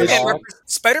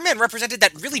Spider-Man represented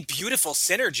that really beautiful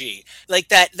synergy, like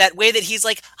that way that he's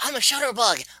like, I'm a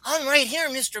Shutterbug, I'm right here,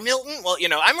 Mr. Milton. Well, you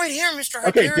know, I'm right here, Mr.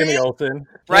 Hyperion. Okay, Jimmy Olsen,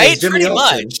 right? Jimmy Pretty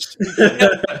Olsen. Much. You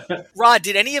know, Rod,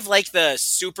 did any of like the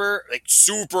super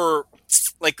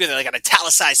like an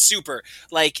italicized super,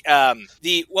 like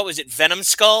what was it, Venom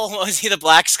Skull? What was he, the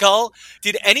Black Skull?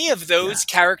 Did any of those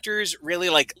characters really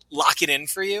like lock it in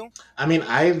for you? I mean,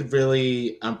 I'm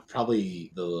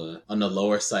probably on the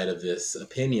lower side of this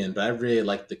opinion, but I really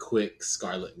like the Quick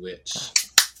Scarlet Witch.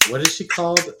 What is she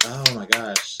called? Oh my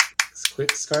gosh.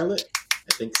 Quick Scarlet?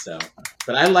 I think so.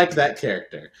 But I like that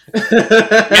character.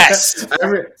 Yes.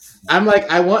 I'm like,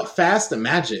 I want fast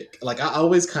magic. Like, I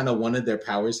always kind of wanted their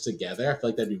powers together. I feel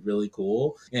like that'd be really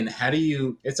cool. And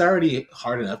it's already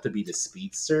hard enough to be the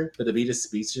speedster, but to be the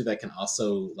speedster that can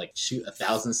also like shoot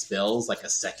 1,000 spells like a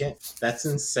second, that's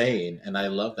insane. And I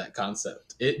love that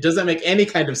concept. It doesn't make any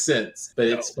kind of sense, but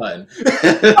it's fun.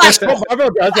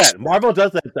 Marvel does that. Marvel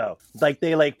does that though. Like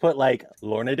they like put like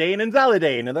Lorna Dane and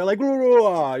Zaladane, and they're like,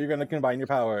 you're gonna combine your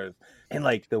powers. And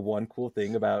like the one cool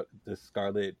thing about the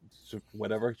Scarlet,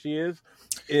 whatever she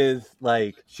is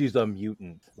like she's a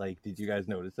mutant. Like, did you guys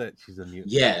notice that she's a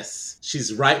mutant? Yes,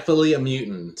 she's rightfully a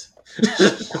mutant.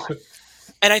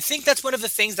 And I think that's one of the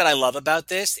things that I love about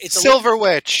this. It's Silver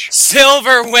Witch.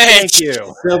 Silver Witch. Thank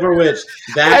you. Silver Witch.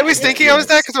 I was thinking I was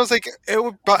that because I was like, it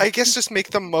would, I guess, just make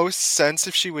the most sense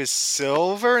if she was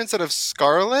silver instead of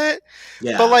scarlet.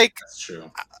 Yeah, but like, that's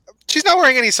true. She's not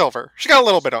wearing any silver. She got a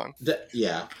little bit on.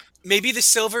 Yeah. Maybe the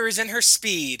silver is in her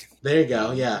speed. There you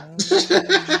go. Yeah.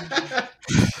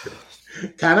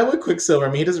 Kind of with Quicksilver. I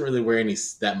mean, he doesn't really wear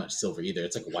that much silver either.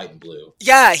 It's like white and blue.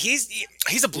 Yeah, he's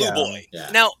a blue boy. Yeah.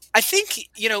 Now, I think,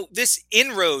 this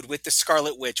inroad with the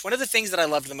Scarlet Witch, one of the things that I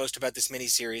loved the most about this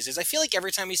miniseries is I feel like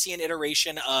every time we see an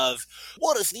iteration of,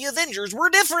 what if the Avengers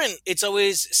were different? It's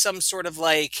always some sort of,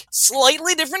 like,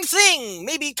 slightly different thing.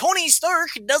 Maybe Tony Stark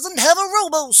doesn't have a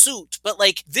robo-suit. But,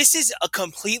 like, this is a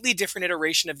completely different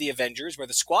iteration of the Avengers where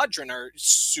the Squadron are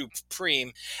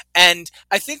supreme. And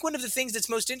I think one of the things that's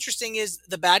most interesting is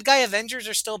the bad guy Avengers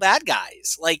are still bad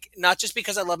guys. Like, not just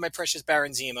because I love my precious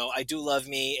Baron Zemo. I do love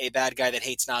me a bad guy that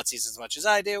hates Nazis as much as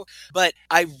I do. But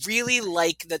I really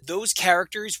like that those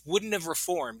characters wouldn't have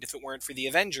reformed if it weren't for the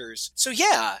Avengers. So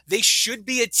yeah, they should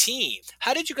be a team.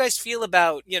 How did you guys feel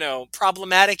about,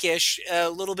 problematic-ish, a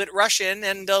little bit Russian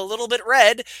and a little bit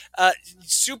red,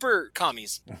 super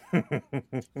commies?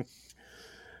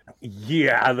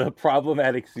 Yeah, the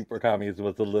problematic super commies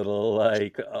was a little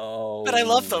like, oh. But I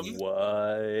love them.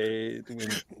 What?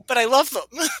 But I love them.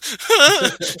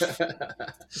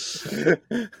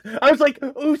 I was like,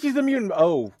 oh, she's immune.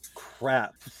 Oh,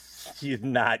 crap. She's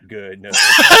not good. No.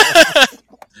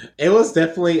 It was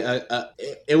definitely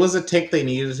it was a take they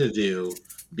needed to do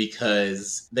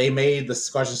because they made the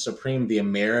Squadron Supreme the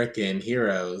American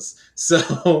heroes.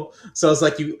 So it's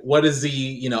like, what is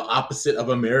the opposite of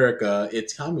America?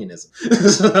 It's communism.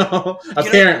 So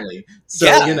apparently,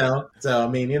 yeah. So I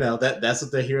mean, that's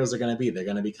what their heroes are going to be. They're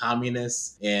going to be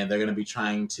communists, and they're going to be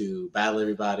trying to battle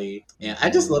everybody. And I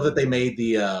just love that they made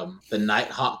the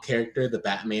Nighthawk character, the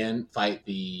Batman, fight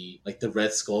the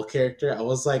Red Skull character. I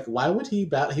was like, why would he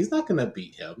battle? He's not going to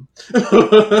beat him.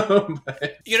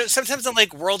 But, sometimes I'm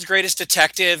like world's greatest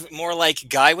detective, more like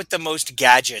guy with the most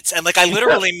gadgets, and like I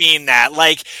literally mean that.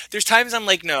 Like, there's times I'm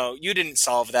like, no, you didn't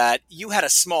solve that. You had a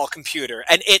small computer,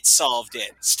 and it solved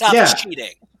it. Stop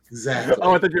cheating. Exactly.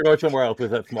 Oh, I thought you were going somewhere else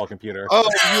with that small computer. Oh,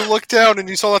 you looked down and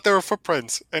you saw that there were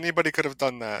footprints. Anybody could have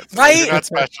done that. Right? You're not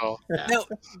special. Now,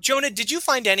 Jonah, did you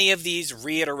find any of these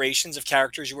reiterations of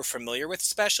characters you were familiar with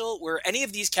special? Were any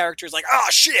of these characters like, oh,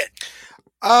 shit?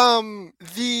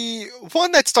 The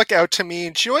one that stuck out to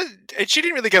me, she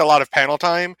didn't really get a lot of panel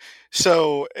time,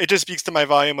 so it just speaks to my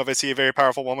volume of I see a very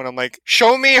powerful woman. I'm like,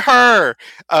 show me her,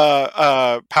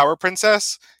 Power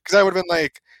Princess, because I would have been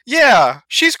like, yeah,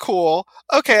 she's cool.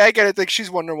 Okay, I get it. Like,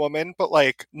 she's Wonder Woman, but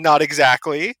like, not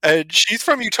exactly. And she's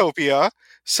from Utopia,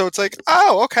 so it's like,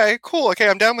 oh, okay, cool. Okay,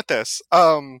 I'm down with this.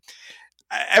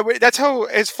 That's how,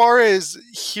 as far as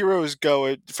heroes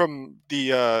go, from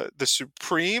the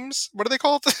Supremes. What are they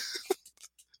called?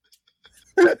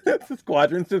 The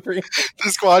Squadron Supreme.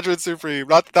 The Squadron Supreme,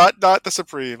 not the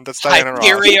Supreme. That's Diana Ross.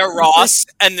 Hyperia Ross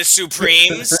and the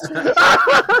Supremes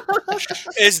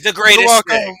is the greatest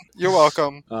thing. You're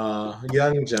welcome.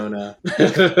 Young Jonah.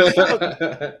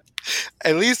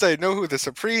 At least I know who the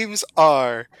Supremes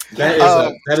are.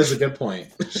 That is a good point.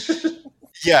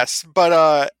 Yes, but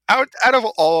out of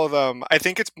all of them, I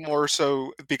think it's more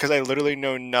so because I literally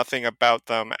know nothing about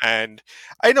them, and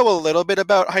I know a little bit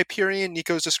about Hyperion.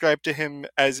 Nico's described to him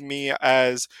as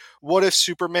what if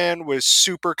Superman was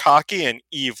super cocky and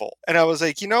evil? And I was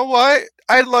like, you know what?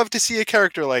 I'd love to see a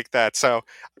character like that. So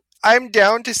I'm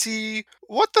down to see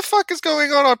what the fuck is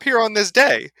going on up here on this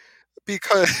day,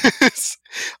 because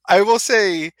I will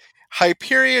say,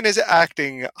 Hyperion is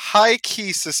acting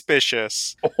high-key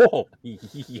suspicious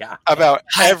about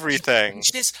everything.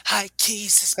 High-key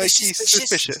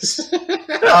suspicious.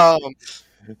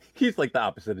 He's like the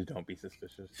opposite of don't be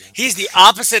suspicious. He's the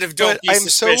opposite of don't be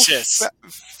suspicious. I'm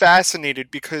so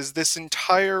fascinated because this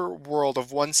entire world of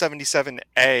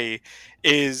 177A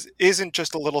isn't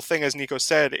just a little thing, as Nico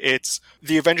said. It's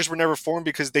the Avengers were never formed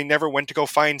because they never went to go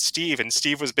find Steve, and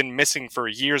Steve has been missing for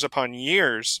years upon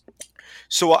years.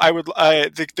 So I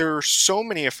think there are so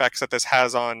many effects that this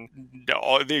has on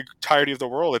the entirety of the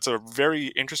world. It's a very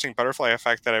interesting butterfly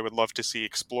effect that I would love to see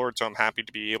explored. So I'm happy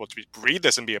to be able to read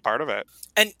this and be a part of it.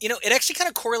 And, it actually kind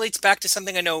of correlates back to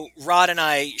something I know Rod and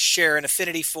I share an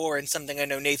affinity for, and something I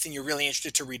know, Nathan, you're really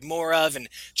interested to read more of. And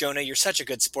Jonah, you're such a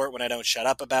good sport when I don't shut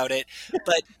up about it.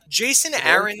 But Jason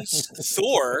Aaron's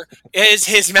Thor is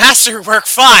his masterwork.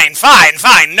 Fine.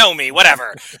 Know me,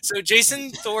 whatever. So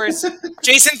Jason Thor's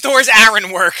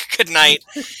Aaron work. Good night.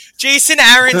 Jason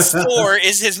Aaron's Thor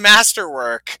is his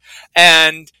masterwork.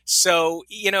 And so,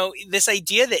 this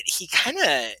idea that he kind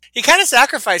of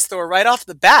sacrificed Thor right off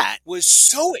the bat was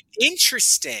so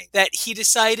interesting that he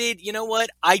decided, you know what?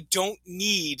 I don't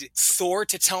need Thor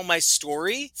to tell my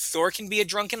story. Thor can be a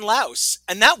drunken louse.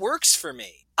 And that works for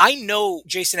me. I know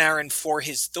Jason Aaron for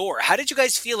his Thor. How did you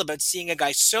guys feel about seeing a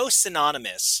guy so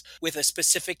synonymous with a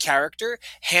specific character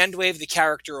hand wave the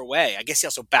character away? I guess he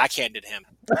also backhanded him.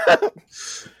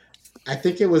 I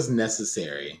think it was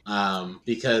necessary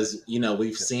because,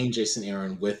 we've seen Jason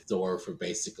Aaron with Thor for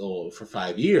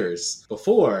 5 years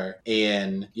before.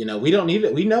 And, we don't need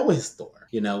it. We know his Thor.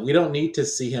 We don't need to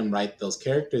see him write those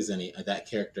characters that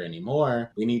character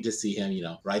anymore. We need to see him,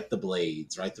 write the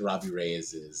Blades, write the Robbie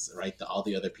Reyeses, write all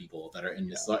the other people that are in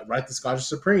this, write the Scottish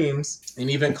Supremes, and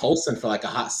even Coulson for like a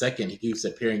hot second. He keeps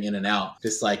appearing in and out,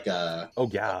 just like a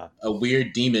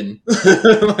weird demon.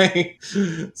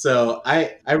 So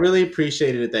I really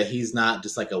appreciated it that he's not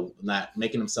just not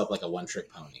making himself like a one-trick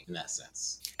pony in that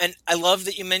sense. And I love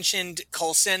that you mentioned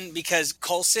Coulson because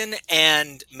Coulson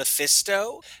and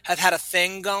Mephisto have had a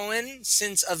thing going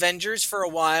since Avengers for a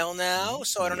while now.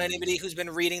 So I don't know anybody who's been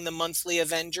reading the monthly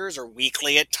Avengers or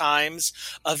weekly at times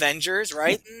Avengers,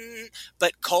 right?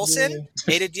 But Coulson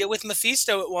made a deal with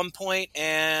Mephisto at one point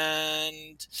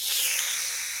and...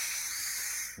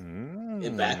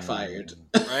 It backfired.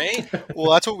 Right?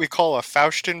 Well, that's what we call a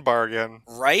Faustian bargain.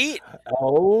 Right?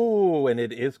 Oh, and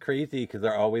it is crazy because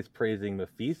they're always praising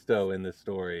Mephisto in this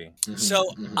story. So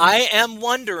I am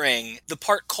wondering the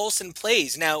part Coulson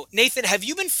plays. Now, Nathan, have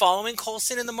you been following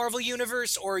Coulson in the Marvel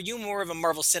Universe, or are you more of a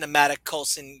Marvel Cinematic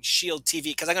Coulson S.H.I.E.L.D. TV?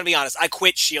 Because I'm going to be honest, I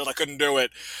quit S.H.I.E.L.D. I couldn't do it.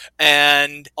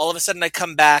 And all of a sudden I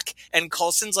come back, and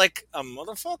Coulson's like a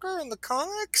motherfucker in the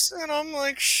comics? And I'm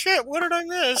like, shit, what did I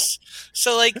miss?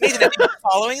 So, Nathan, have you been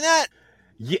following that?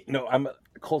 Yeah, no,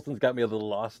 Coulson's got me a little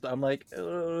lost. I'm like,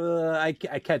 I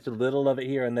catch a little of it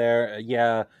here and there.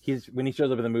 Yeah, when he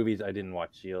shows up in the movies, I didn't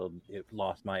watch S.H.I.E.L.D. It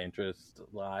lost my interest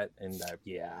a lot, and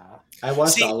I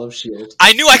watched all of S.H.I.E.L.D.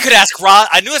 I knew I could ask Rod.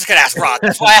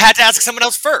 That's why I had to ask someone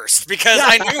else first, because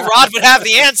I knew Rod would have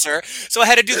the answer. So I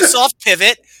had to do the soft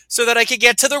pivot so that I could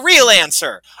get to the real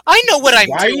answer. I know what I'm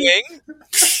doing.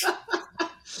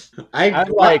 I'm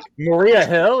like, Maria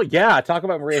Hill? Yeah, talk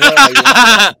about Maria Hill.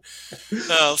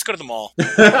 Let's go to the mall.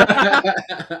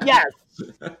 Yes.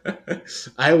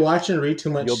 I watch and read too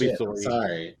much You'll shit. be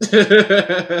sorry.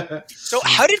 So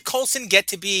how did Coulson get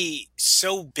to be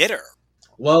so bitter?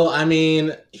 Well, I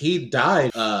mean, he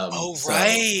died.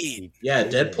 Right. Yeah,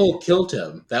 Deadpool killed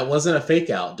him. That wasn't a fake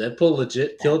out. Deadpool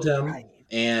legit killed him. Right.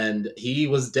 And he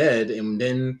was dead, and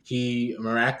then he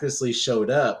miraculously showed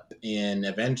up in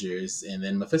Avengers, and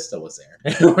then Mephisto was there.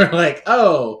 And we're like,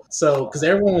 oh, so, because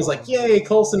everyone was like, yay,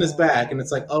 Coulson is back. And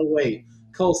it's like, oh, wait,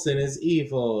 Coulson is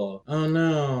evil. Oh,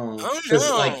 no.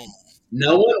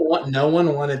 No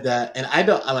one wanted that, and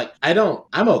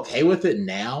I'm okay with it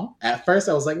now. At first,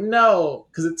 I was like, no,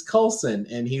 because it's Coulson,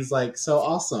 and he's like so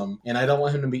awesome, and I don't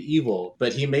want him to be evil.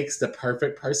 But he makes the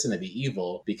perfect person to be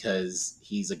evil because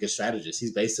he's a good strategist.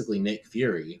 He's basically Nick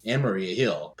Fury and Maria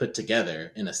Hill put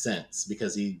together in a sense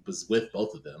because he was with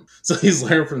both of them, so he's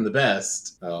learned from the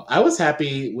best. So I was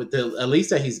happy with at least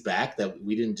that he's back. That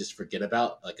we didn't just forget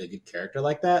about a good character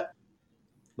like that.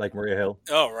 Like Maria Hill.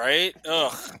 Oh, right?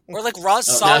 Ugh. Or like Roz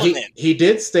Solomon. He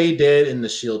did stay dead in the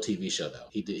S.H.I.E.L.D. TV show, though.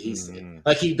 He did.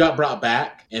 He got brought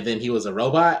back, and then he was a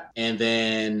robot, but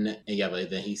then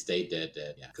he stayed dead.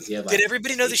 Yeah, because he had. Did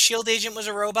everybody know the S.H.I.E.L.D. agent was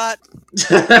a robot?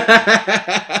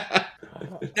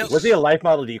 No. Was he a life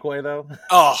model decoy though?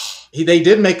 Oh, they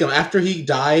did make him after he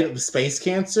died of space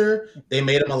cancer. They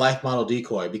made him a life model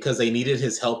decoy because they needed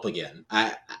his help again.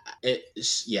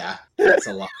 It's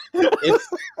a lot.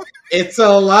 It's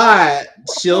a lot.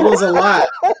 S.H.I.E.L.D. was a lot.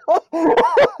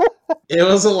 It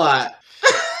was a lot.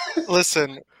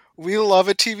 Listen, we love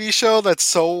a TV show that's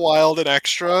so wild and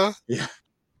extra. Yeah.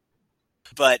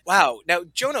 But wow, now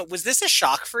Jonah, was this a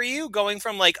shock for you going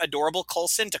from adorable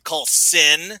Coulson to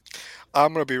Coulson?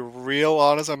 I'm gonna be real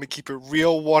honest. I'm gonna keep it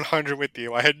real 100 with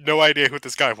you. I had no idea who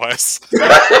this guy was.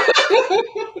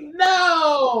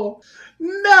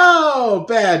 No,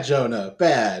 bad Jonah,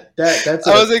 bad. That's.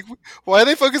 I was like, why are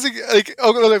they focusing?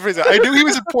 I knew he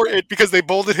was important because they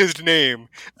bolded his name,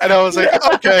 and I was like,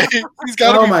 okay, he's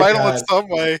got to be vital in some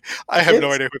way. I have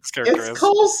no idea who this character is. It's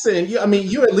Coulson.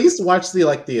 You at least watch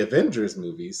the Avengers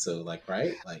movies, so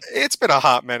right? It's been a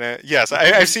hot minute. Yes,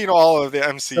 I've seen all of the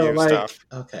MCU stuff.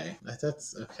 Okay,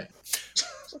 that's okay.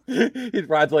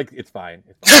 Rod's like, it's fine.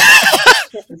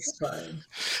 It's fine.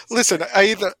 Listen,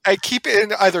 I keep it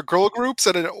in either girl groups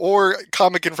or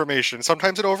comic information.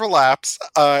 Sometimes it overlaps.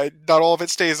 Not all of it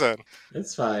stays in.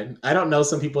 It's fine. I don't know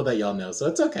some people that y'all know, so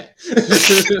it's okay.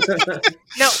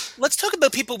 Now, let's talk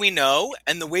about people we know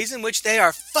and the ways in which they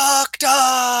are fucked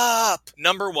up.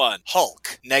 Number 1,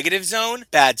 Hulk. Negative zone,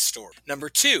 bad story. Number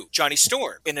 2, Johnny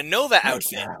Storm. In a Nova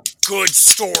outfit. Good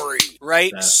story,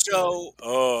 right?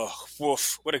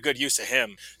 Woof, what a good use of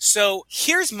him. So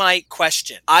here's my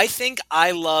question. I think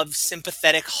I love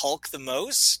sympathetic Hulk the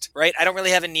most, right? I don't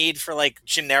really have a need for like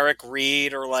generic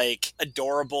Reed or like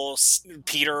adorable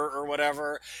Peter or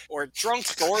whatever, or drunk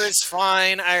Thor is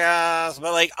fine, I guess,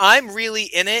 but like I'm really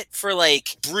in it for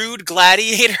like Brood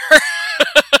Gladiator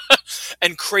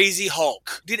and Crazy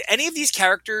Hulk. Did any of these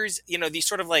characters, these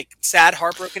sort of like sad,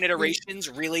 heartbroken iterations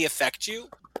really affect you?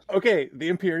 Okay, the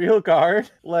Imperial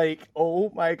Guard, like, oh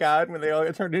my god, when they all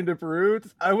get turned into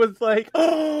broods, I was like,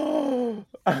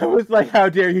 how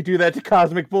dare you do that to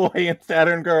Cosmic Boy and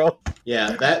Saturn Girl?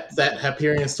 Yeah, that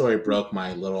Hyperion story broke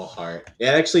my little heart. It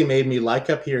actually made me like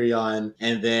Hyperion,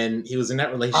 and then he was in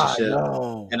that relationship,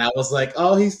 and I was like,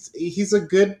 oh, he's a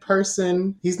good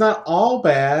person. He's not all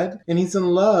bad, and he's in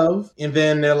love. And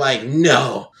then they're like,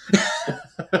 no,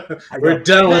 we're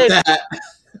done with that.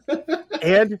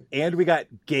 and we got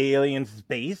gay alien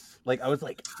space. Like I was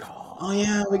like, oh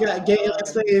yeah, we got gay alien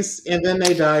space, and then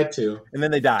they died too. And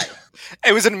then they died.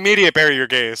 It was an immediate bury your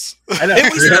gays. I know.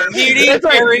 It was an immediate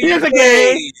bury your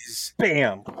gays.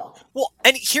 Bam. Well,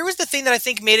 and here was the thing that I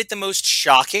think made it the most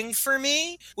shocking for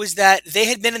me was that they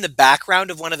had been in the background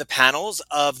of one of the panels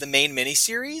of the main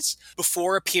miniseries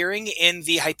before appearing in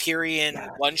the Hyperion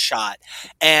one-shot.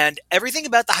 And everything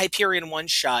about the Hyperion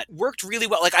one-shot worked really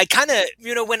well. Like I kind of,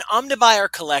 when Omnibuy are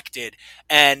collected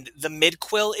and the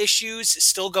mid-quill issues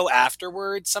still go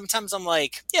afterwards, sometimes I'm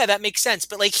like, yeah, that makes sense.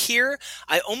 But like here,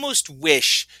 I almost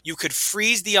wish you could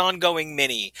freeze the ongoing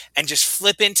mini and just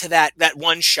flip into that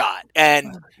one-shot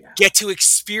and get to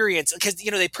experience, because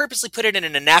they purposely put it in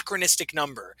an anachronistic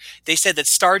number. They said that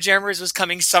Starjammers was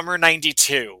coming summer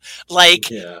 92.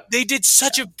 They did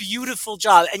such a beautiful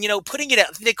job, and putting it out.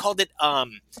 I think they called it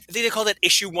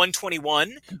issue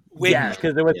 121.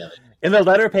 Because it was in the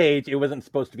letter page. It wasn't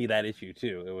supposed to be that issue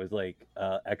too. It was like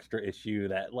extra issue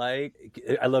that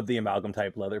I love the amalgam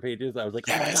type leather pages. I was like,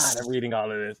 oh my god, I'm reading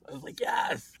all of this. I was like,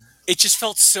 yes. It just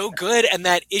felt so good, and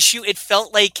that issue, it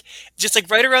felt like just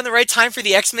like right around the right time for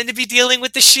the X-Men to be dealing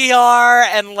with the Shi'ar,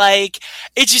 and like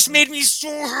it just made me so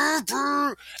happy.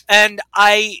 And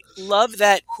I love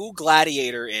that who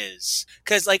Gladiator is,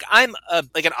 because like I'm an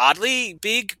oddly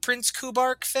big Prince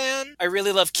Kubark fan. I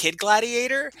really love Kid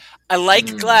Gladiator. I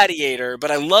like Gladiator, but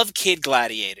I love Kid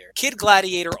Gladiator. Kid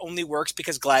Gladiator only works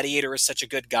because Gladiator is such a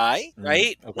good guy,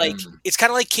 right? Okay. Like it's kind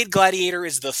of like Kid Gladiator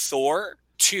is the Thor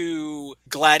to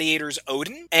Gladiator's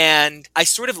Odin, and I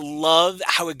sort of love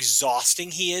how exhausting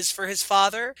he is for his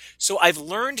father. So I've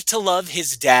learned to love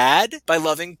his dad by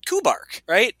loving Kubark,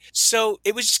 right? So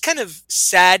it was just kind of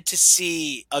sad to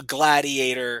see a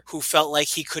Gladiator who felt like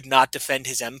he could not defend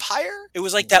his empire. It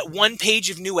was like that one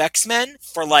page of New X-Men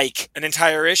for like an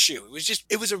entire issue.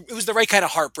 It was the right kind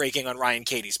of heartbreaking on Ryan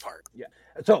Cadi's part. Yeah.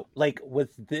 So, was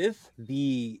this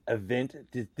the event?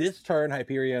 Did this turn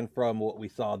Hyperion from what we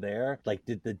saw there? Like,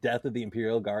 did the death of the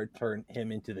Imperial Guard turn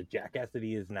him into the jackass that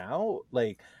he is now?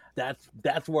 Like,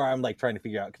 that's where I'm like trying to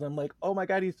figure out, because I'm like, oh my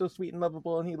god, he's so sweet and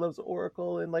lovable, and he loves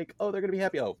Oracle, and like, oh, they're gonna be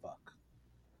happy. Oh fuck.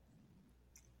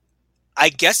 I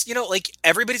guess,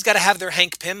 everybody's got to have their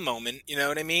Hank Pym moment. You know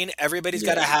what I mean? Everybody's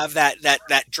got to have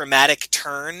that dramatic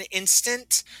turn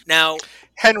instant. Now,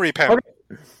 Henry Pym. Okay.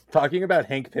 Talking about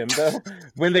Hank Pym, though,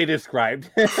 when they described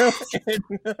him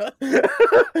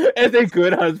as a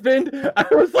good husband, I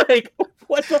was like,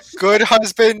 what the good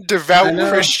husband, devout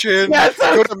Christian,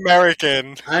 good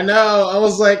American. I know. I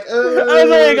was like,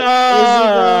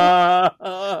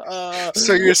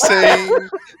 So you're saying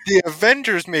the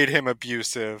Avengers made him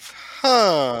abusive,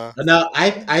 huh? No,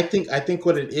 I think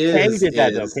what it is. Kang did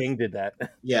that, though. Kang did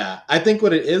that. Yeah, I think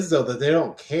what it is, though, that they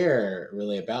don't care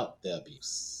really about the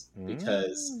abuse.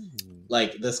 Because,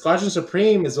 the Squadron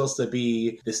Supreme is supposed to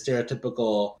be the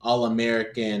stereotypical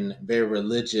all-American, very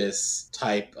religious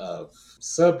type of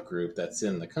subgroup that's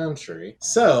in the country.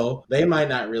 So they might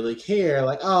not really care,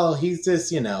 like, oh, he's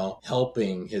just,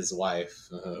 helping his wife.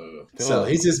 So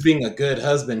he's just being a good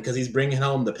husband because he's bringing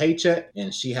home the paycheck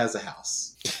and she has a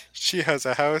house. She has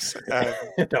a house and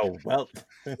wealth.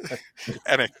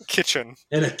 and a kitchen.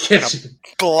 And a kitchen. And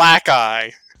a black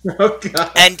eye. Oh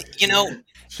God. And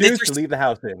Choose to leave the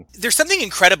house in. there's something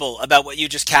incredible about what you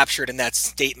just captured in that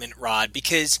statement, Rod,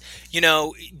 because,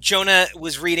 Jonah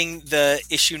was reading the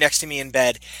issue next to me in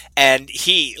bed, and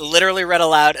he literally read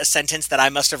aloud a sentence that I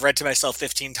must have read to myself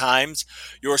 15 times.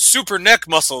 Your super neck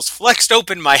muscles flexed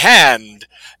open my hand.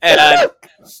 And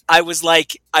I was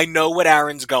like, I know what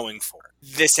Aaron's going for.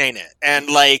 This ain't it. And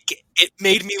it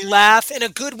made me laugh in a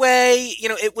good way.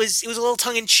 It was a little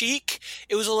tongue in cheek.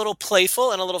 It was a little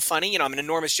playful and a little funny. I'm an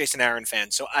enormous Jason Aaron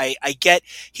fan, so I get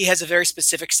he has a very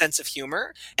specific sense of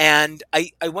humor. And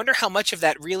I wonder how much of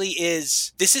that really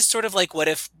is. This is sort of like what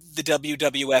if the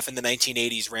WWF in the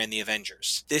 1980s ran the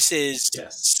Avengers. This is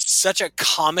such a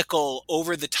comical,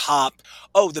 over the top,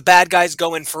 the bad guys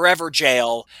go in forever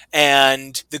jail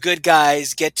and the good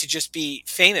guys get to just be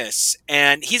famous.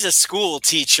 And he's a school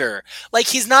teacher.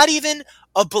 He's not even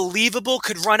a believable,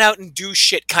 could run out and do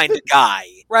shit kind of guy,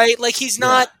 right? He's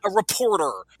not a reporter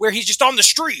where he's just on the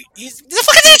street. He's a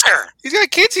fucking teacher. He's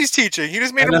got kids he's teaching. He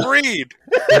just made them read.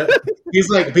 He's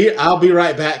like, I'll be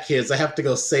right back, kids. I have to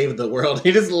go save the world.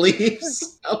 He just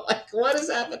leaves. I'm like, what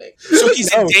is happening? So he's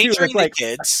endangering the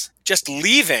kids, just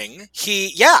leaving.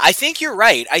 I think you're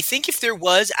right. I think if there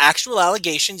was actual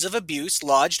allegations of abuse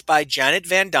lodged by Janet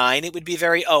Van Dyne, it would be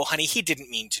very, honey, he didn't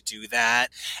mean to do that.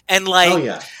 And wow,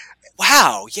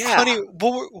 yeah. Honey,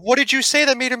 what did you say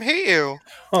that made him hate you?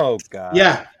 Oh God.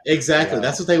 Yeah, exactly. Yeah.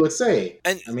 That's what they would say.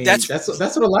 And I mean, that's what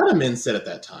a lot of men said at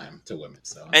that time to women.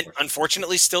 So,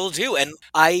 unfortunately still do. And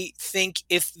I think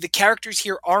if the characters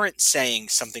here aren't saying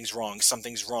something's wrong,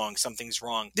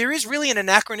 there is really an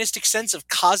anachronistic sense of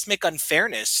cosmic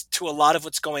unfairness to a lot of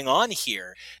what's going on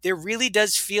here. There really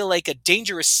does feel like a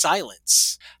dangerous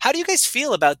silence. How do you guys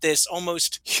feel about this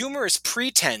almost humorous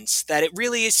pretense that it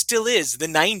really still is the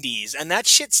 90s and that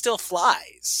shit still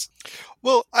flies?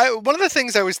 Well, one of the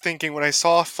things I was thinking when I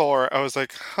saw Thor, I was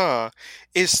like,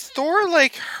 is Thor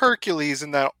like Hercules in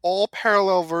that all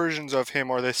parallel versions of him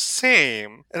are the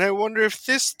same? And I wonder if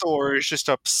this Thor is just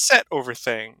upset over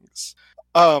things.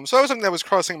 So that was something that was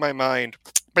crossing my mind.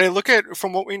 But I look at,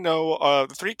 from what we know,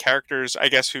 the three characters, I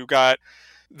guess, who got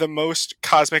the most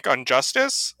cosmic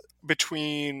injustice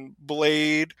between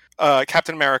Blade,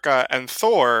 Captain America, and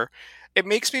Thor. It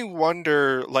makes me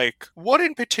wonder, what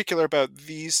in particular about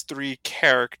these three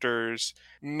characters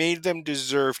made them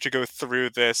deserve to go through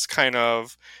this kind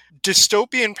of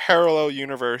dystopian parallel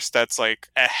universe that's a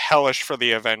hellish for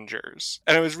the Avengers.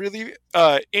 And I was really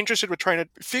interested with trying to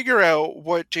figure out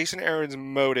what Jason Aaron's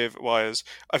motive was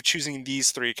of choosing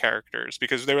these three characters,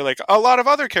 because there were a lot of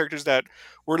other characters that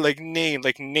were named,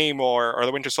 like Namor or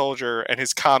the Winter Soldier and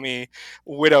his commie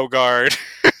Widow Guard.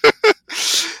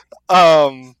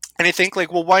 And I think,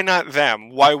 why not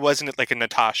them? Why wasn't it a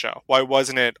Natasha? Why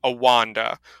wasn't it a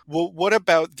Wanda? Well, what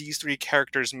about these three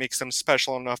characters makes them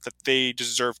special enough that they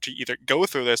deserve to either go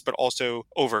through this, but also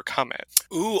overcome it?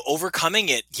 Ooh, overcoming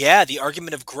it. Yeah, the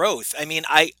argument of growth. I mean,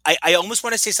 I almost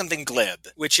want to say something glib,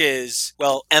 which is,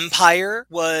 Empire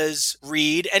was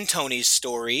Reed and Tony's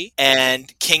story,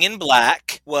 and King in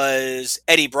Black was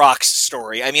Eddie Brock's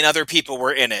story. I mean, other people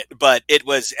were in it, but it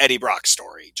was Eddie Brock's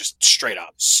story, just straight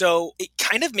up. So it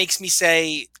kind of makes me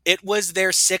say it was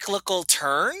their cyclical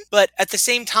turn, but at the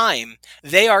same time,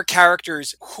 they are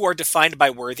characters who are defined by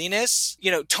worthiness.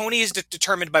 Tony is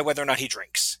determined by whether or not he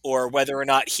drinks or whether or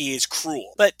not he is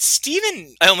cruel. But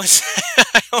Steven, I almost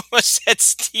said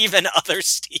Steven, other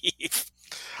Steve.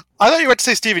 I thought you were to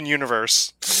say Steven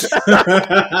Universe.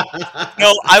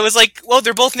 No, I was like,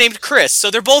 they're both named Chris, so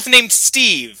they're both named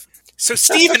Steve. So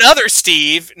Steve and other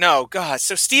Steve,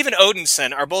 so Steve and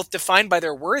Odinson are both defined by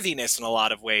their worthiness in a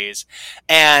lot of ways.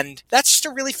 And that's just a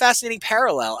really fascinating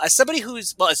parallel. As somebody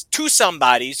as two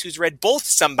somebodies who's read both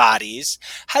somebodies,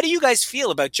 how do you guys feel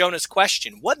about Jonah's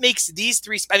question? What makes these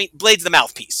three, Blade's the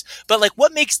mouthpiece, but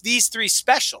what makes these three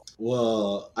special?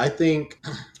 Well, I think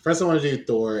first I want to do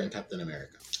Thor and Captain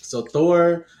America. So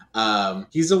Thor,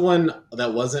 he's the one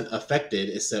that wasn't affected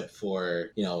except for,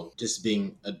 just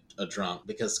being a drunk,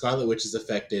 because Scarlet Witch is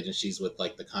affected and she's with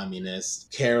the communists.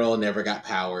 Carol never got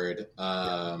powered.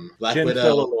 Black Jen's Widow,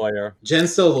 still a lawyer.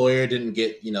 Jen's still a lawyer, didn't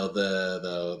get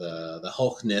the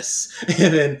Hulkness.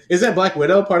 And then isn't Black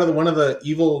Widow part of one of the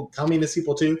evil communist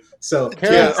people too? So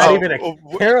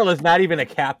Carol is not even a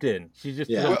captain. She's just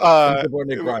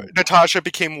Natasha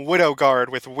became Widow Guard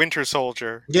with Winter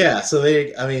Soldier. Yeah, so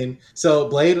so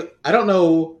Blade, I don't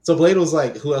know. So Blade was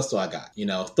like, who else do I got?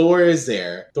 Thor is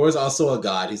there. Thor's also a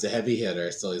god. He's a heavy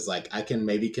hitter, so he's like, I can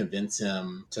maybe convince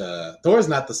him to. Thor's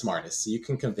not the smartest, so you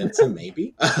can convince him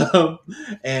maybe.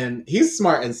 And he's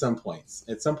smart in some points.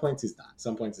 At some points he's not.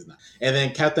 Some points he's not. And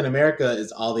then Captain America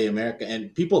is all the America,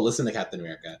 and people listen to Captain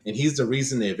America, and he's the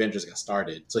reason the Avengers got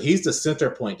started. So he's the center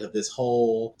point of this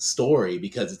whole story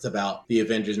because it's about the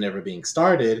Avengers never being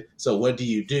started. So what do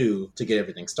you do to get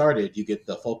everything started? You get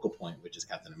the focal point, which is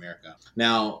Captain America.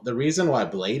 Now, the reason why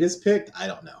Blade is picked, I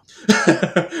don't know.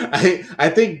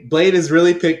 I think Blade is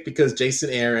really picked because Jason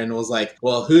Aaron was like,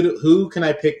 well, who can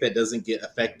I pick that doesn't get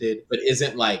affected but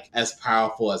isn't like as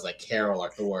powerful as like Carol or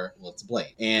Thor? Well, it's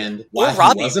Blade. And why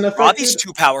he wasn't affected? Robbie's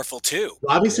too powerful too.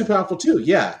 Robbie's too powerful too.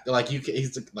 Yeah, like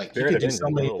he's like he can do so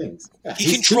many things. Yeah,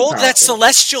 he controlled that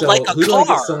Celestial like a who car.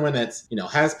 Do I get someone that's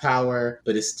has power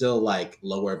but is still like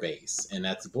lower base, and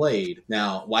that's Blade.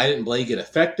 Now, why didn't Blade get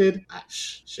affected?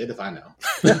 Shit if I know.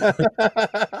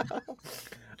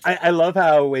 I love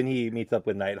how when he meets up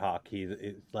with Nighthawk,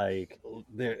 it's like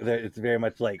it's very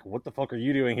much like, what the fuck are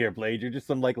you doing here, Blade? You're just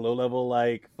some like low level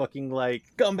like fucking like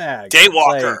scumbag,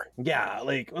 Daywalker. Like, yeah,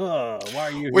 like why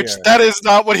are you Which here? That is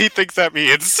not what he thinks that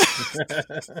means.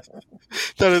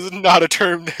 That is not a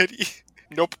term that he.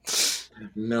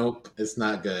 Nope, it's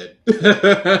not good.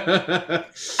 I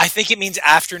think it means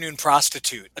afternoon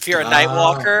prostitute. If you're a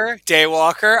Nightwalker,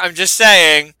 Daywalker, I'm just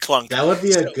saying, clunk. That would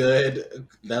be a good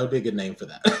name for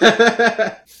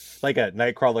that. Like a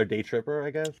Nightcrawler day tripper,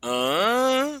 I guess.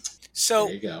 So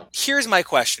there you go. Here's my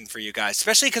question for you guys,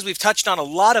 especially because we've touched on a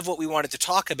lot of what we wanted to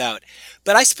talk about,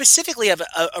 but I specifically have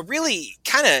a really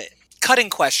kind of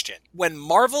cutting question. When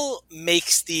Marvel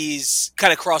makes these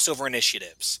kind of crossover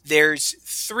initiatives, there's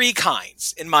three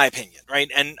kinds, in my opinion, right?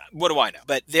 And what do I know?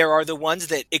 But there are the ones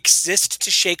that exist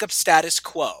to shake up status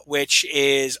quo, which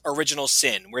is Original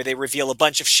Sin, where they reveal a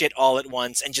bunch of shit all at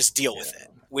once and just deal with it.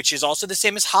 Which is also the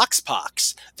same as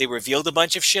Hoxpox. They revealed a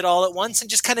bunch of shit all at once and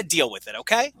just kind of deal with it,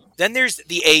 okay? Then there's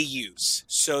the AUs.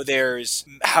 So there's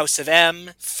House of M,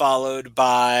 followed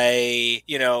by,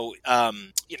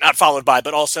 not followed by,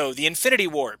 but also the Infinity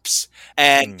Warps.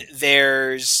 And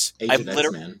there's Age of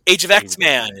X-Men. Age of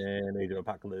X-Men. Age of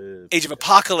Apocalypse. Age of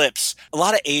Apocalypse. A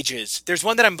lot of ages. There's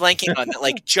one that I'm blanking on that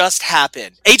like just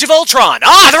happened. Age of Ultron.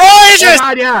 They're all ages! Oh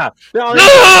God, yeah. They're all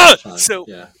ages. So,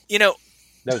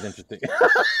 that was interesting.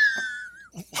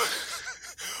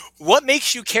 What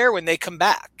makes you care when they come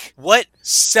back? What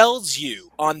sells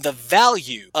you on the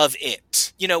value of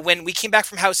it? When we came back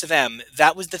from House of M,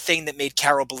 that was the thing that made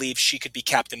Carol believe she could be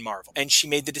Captain Marvel. And she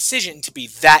made the decision to be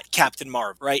that Captain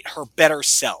Marvel, right? Her better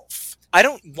self. I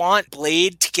don't want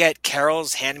Blade to get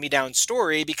Carol's hand-me-down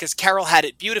story because Carol had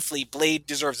it beautifully. Blade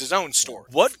deserves his own story.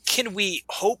 What can we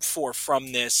hope for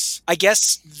from this? I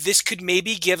guess this could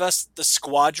maybe give us the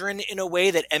Squadron in a way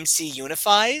that MC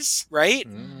unifies, right?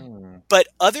 But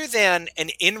other than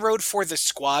an inroad for the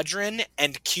Squadron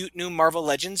and cute new Marvel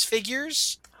Legends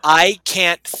figures, I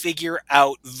can't figure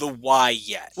out the why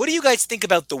yet. What do you guys think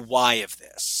about the why of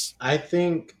this? I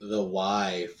think the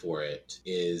why for it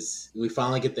is we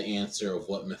finally get the answer of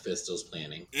what Mephisto's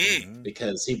planning.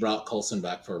 Because he brought Coulson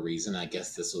back for a reason. I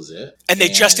guess this was it. And they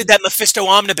just did that Mephisto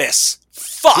omnibus.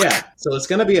 Fuck! Yeah, so it's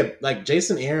going to be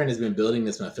Jason Aaron has been building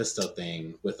this Mephisto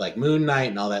thing with like Moon Knight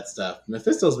and all that stuff.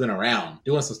 Mephisto's been around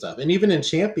doing some stuff. And even in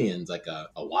Champions, like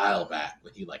a while back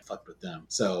when he like fucked with them.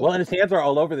 So and his hands are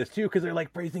all over this too because they're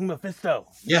like praising Mephisto.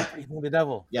 Yeah. Praising the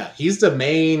devil. Yeah, he's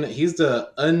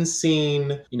the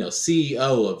unseen,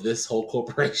 CEO of this whole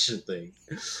corporation thing.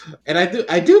 And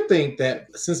I do think that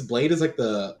since Blade is like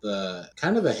the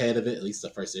kind of ahead of it, at least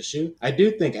the first issue, I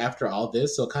do think after all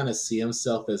this, he'll kind of see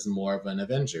himself as more of an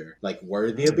Avenger, like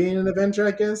worthy of being an Avenger,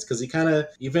 I guess, because he kind of,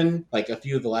 even like a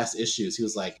few of the last issues, he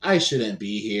was like, I shouldn't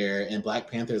be here, and Black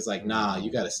Panther's like, nah,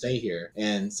 you got to stay here.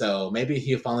 And so maybe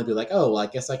he'll finally be like, oh, well, I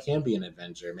guess I can be an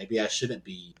Avenger. Maybe I shouldn't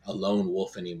be a lone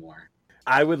wolf anymore.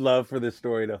 I would love for this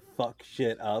story to fuck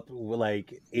shit up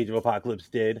like Age of Apocalypse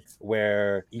did,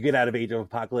 where you get out of Age of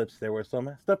Apocalypse, there was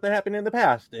some stuff that happened in the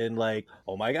past, and like,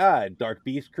 oh my god, Dark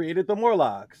Beast created the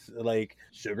Morlocks, like,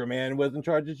 Sugar Man was in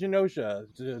charge of Genosha,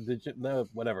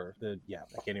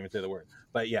 I can't even say the word,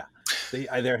 but yeah,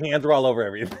 their hands are all over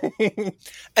everything.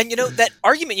 And that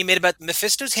argument you made about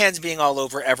Mephisto's hands being all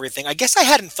over everything, I guess I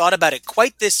hadn't thought about it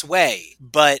quite this way,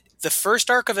 but the first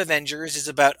arc of Avengers is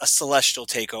about a celestial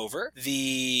takeover.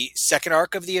 The second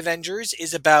arc of the Avengers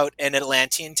is about an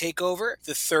Atlantean takeover.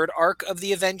 The third arc of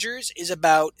the Avengers is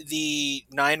about the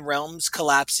 9 realms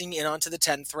collapsing in onto the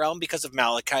 10th realm because of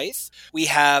Malekith. We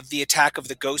have the attack of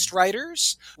the Ghost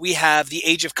Riders. We have the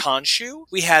Age of Khonshu.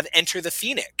 We have Enter the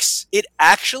Phoenix. It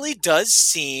actually does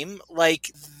seem like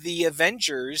the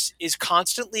Avengers is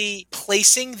constantly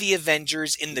placing the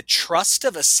Avengers in the trust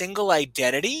of a single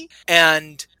identity.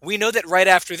 And we know that right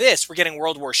after this, we're getting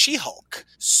World War She-Hulk.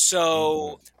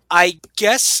 So I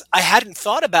guess I hadn't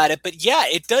thought about it, but yeah,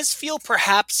 it does feel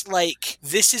perhaps like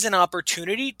this is an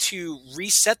opportunity to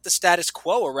reset the status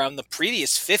quo around the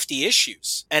previous 50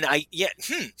 issues. And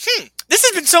this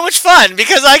has been so much fun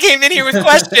because I came in here with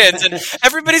questions and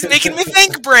everybody's making me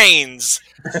think brains.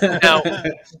 Now,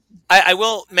 I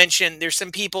will mention there's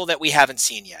some people that we haven't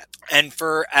seen yet. And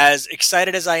for as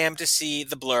excited as I am to see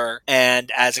the Blur,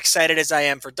 and as excited as I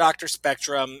am for Dr.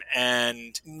 Spectrum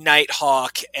and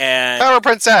Nighthawk and Power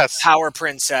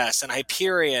Princess and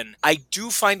Hyperion, I do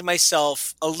find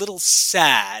myself a little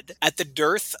sad at the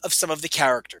dearth of some of the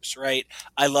characters, right?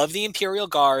 I love the Imperial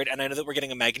Guard, and I know that we're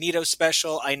getting a Magneto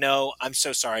special. I'm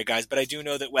so sorry, guys, but I do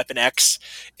know that Weapon X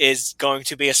is going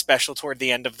to be a special toward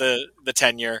the end of the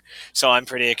tenure, so I'm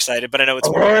pretty excited. But I know it's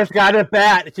Aurora's got a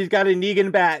bat. She's got a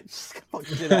Negan bat.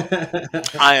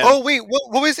 Oh wait,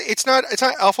 what was it? It's not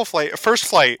Alpha Flight. First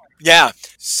Flight. Yeah.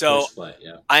 So First Flight,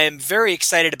 yeah. I am very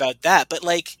excited about that. But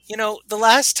the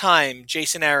last time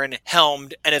Jason Aaron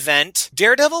helmed an event,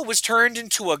 Daredevil was turned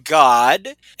into a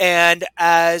god. And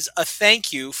as a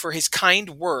thank you for his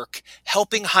kind work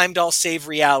helping Heimdall save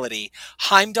reality,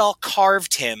 Heimdall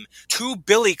carved him 2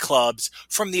 billy clubs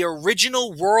from the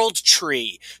original world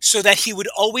tree so that he would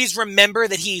always remember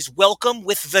that he's welcome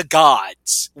with the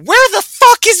gods. Where the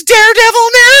fuck is Daredevil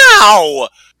now?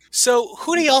 So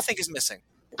who do y'all think is missing?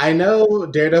 I know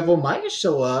Daredevil might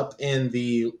show up in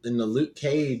the Luke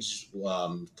Cage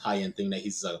tie-in thing that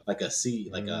he's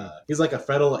he's like a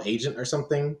federal agent or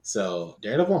something. So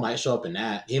Daredevil might show up in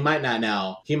that. He might not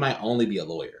now. He might only be a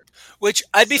lawyer. Which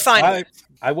I'd be fine with.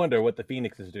 I wonder what the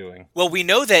Phoenix is doing. Well, we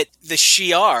know that the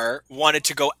Shi'ar wanted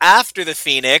to go after the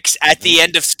Phoenix at the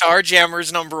end of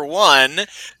Starjammers #1.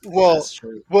 Well,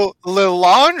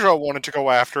 Lilandra wanted to go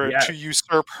after it to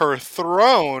usurp her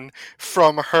throne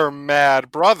from her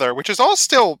mad brother, which is all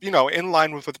still, in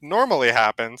line with what normally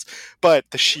happens. But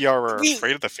the Shi'ar are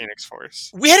afraid of the Phoenix Force.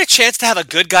 We had a chance to have a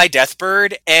good guy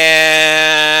Deathbird,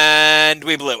 and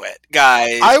we blew it,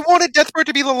 guys. I wanted Deathbird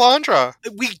to be Lilandra.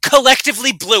 We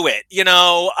collectively blew it,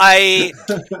 I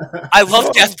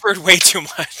love Deathbird way too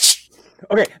much.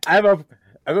 Okay, I have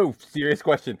a serious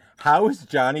question. How is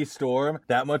Johnny Storm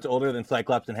that much older than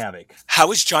Cyclops and Havoc?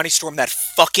 How is Johnny Storm that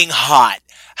fucking hot?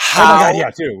 Oh my god, yeah,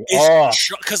 too.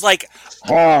 Because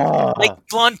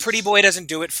blonde pretty boy doesn't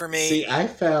do it for me. See, I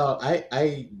felt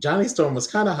Johnny Storm was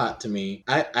kind of hot to me.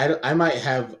 I might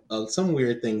have some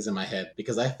weird things in my head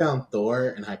because I found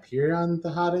Thor and Hyperion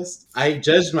the hottest. I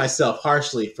judged myself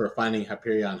harshly for finding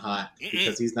Hyperion hot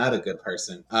because he's not a good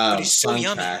person. But he's so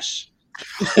yummy. Trash.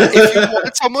 If you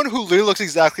want someone who literally looks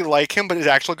exactly like him but is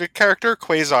actually a good character,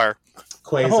 Quasar.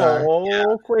 Quasar.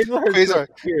 Oh, Quasar. So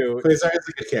cute. Quasar is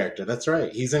a good character. That's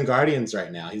right. He's in Guardians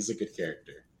right now. He's a good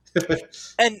character.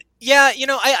 And yeah,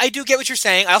 I do get what you're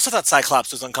saying. I also thought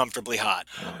Cyclops was uncomfortably hot.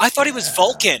 I thought he was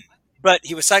Vulcan, but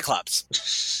he was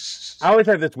Cyclops. I always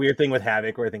have this weird thing with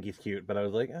Havoc where I think he's cute, but I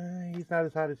was like, he's not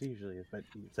as hot as he usually is. But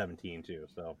he's 17 too,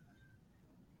 so.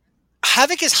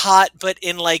 Havoc is hot, but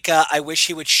in I wish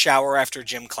he would shower after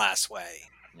gym class way.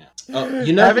 Yeah. Oh,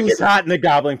 Havoc is hot in the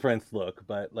Goblin Prince look,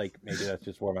 but maybe that's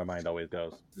just where my mind always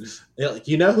goes.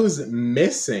 You know who's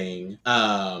missing?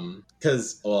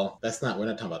 Because we're not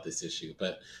talking about this issue,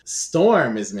 but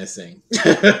Storm is missing.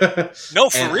 No,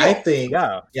 for real. I think,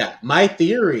 my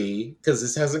theory, because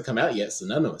this hasn't come out yet, so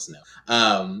none of us know,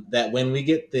 that when we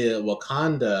get the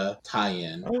Wakanda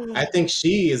tie-in, I think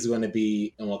she is going to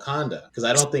be in Wakanda. Because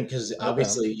I don't think, because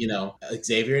obviously,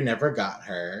 Xavier never got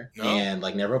her and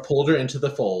never pulled her into the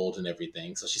fold and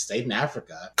everything, so she stayed in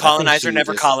Africa. Colonizer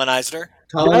never colonized her.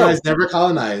 Never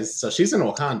colonized, so she's in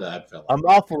Wakanda, I feel like.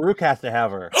 Al Farouk has to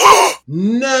have her.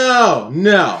 No. Sorry.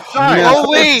 No. Oh,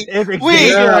 wait.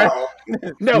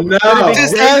 No.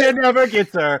 Does that never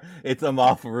gets her? It's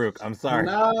Amal Farouk. I'm sorry.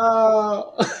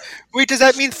 No. Wait, does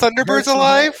that mean Thunderbird's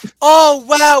alive? Oh,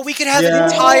 wow. We could have an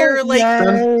entire,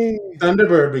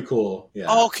 Thunderbird would be cool. Yeah.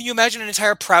 Oh, can you imagine an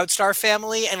entire Proudstar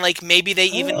family? And, maybe they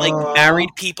even,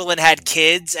 married people and had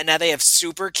kids, and now they have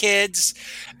super kids,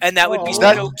 and that would be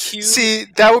so cute. See,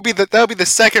 that would be the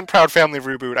second Proud Family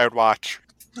reboot I would watch.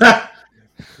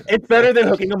 It's better than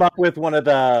hooking them up with one of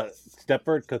the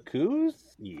Stepford Cuckoos.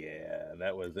 Yeah,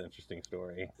 that was an interesting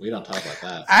story. We don't talk about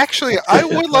that. Actually, I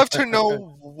would love to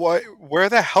know where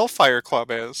the Hellfire Club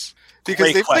is.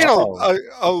 Because they played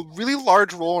a really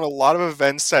large role in a lot of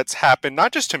events that's happened,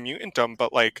 not just to Mutantdom,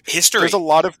 but history. There's a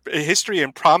lot of history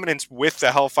and prominence with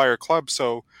the Hellfire Club.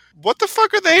 So what the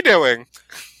fuck are they doing?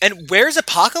 And where's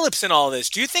Apocalypse in all this?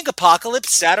 Do you think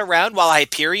Apocalypse sat around while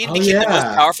Hyperion became the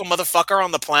most powerful motherfucker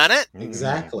on the planet?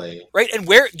 Exactly. Right? And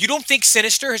where you don't think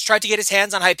Sinister has tried to get his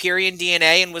hands on Hyperion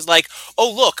DNA and was like,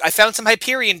 oh, look, I found some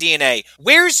Hyperion DNA.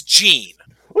 Where's Jean?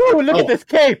 Ooh, look at this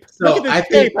cape. Look at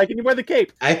this cape. Can you wear the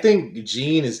cape? I think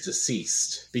Jean is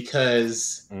deceased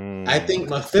because I think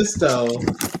Mephisto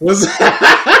was...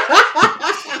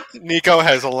 Nico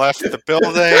has left the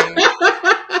building.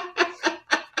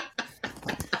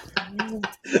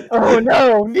 Oh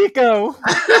no, Nico!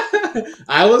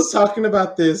 I was talking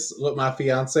about this with my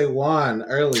fiance Juan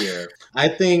earlier. I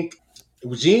think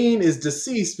Jean is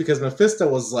deceased because Mephisto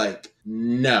was like,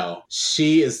 no,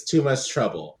 she is too much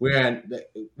trouble.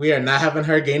 We are not having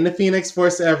her gain the Phoenix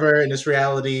Force ever in this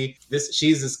reality. We're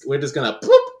just gonna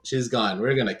ploop, she's gone.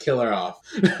 We're gonna kill her off.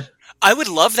 I would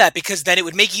love that because then it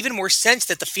would make even more sense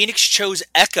that the Phoenix chose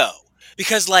Echo.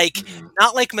 Because,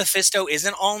 not like Mephisto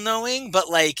isn't all-knowing, but,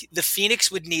 the Phoenix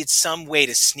would need some way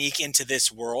to sneak into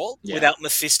this world without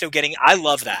Mephisto getting... I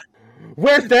love that.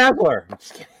 Where's Dazzler?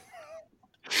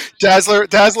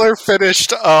 Dazzler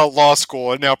finished law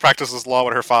school and now practices law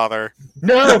with her father.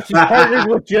 No, she's partnered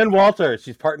with Jen Walters.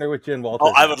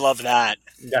 Oh, I would love that.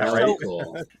 Yeah, right?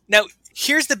 Cool. Now,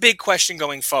 here's the big question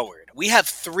going forward. We have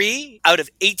 3 out of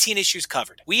 18 issues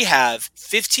covered. We have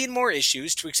 15 more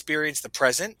issues to experience the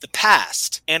present, the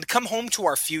past, and come home to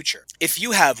our future. If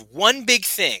you have one big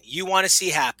thing you want to see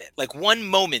happen, like one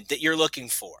moment that you're looking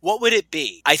for, what would it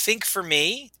be? I think for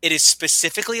me, it is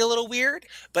specifically a little weird,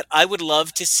 but I would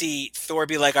love to see Thor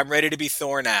be like, I'm ready to be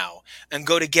Thor now, and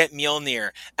go to get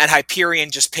Mjolnir, and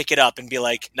Hyperion just pick it up and be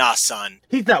like, nah, son.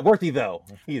 He's not worthy, though.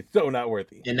 He is so not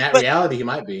worthy. In that reality, he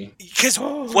might be. Because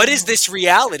what is this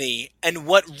reality? And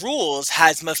what rules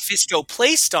has Mephisto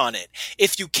placed on it?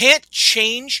 If you can't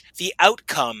change the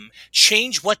outcome,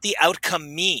 change what the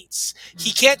outcome means.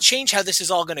 He can't change how this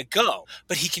is all going to go,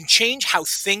 but he can change how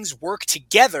things work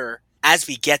together as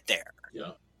we get there.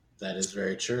 Yeah, that is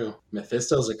very true.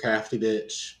 Mephisto's a crafty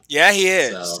bitch. Yeah, he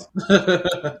is.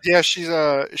 So. Yeah,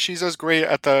 she's as great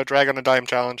at the Drag on a Dime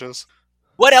challenges.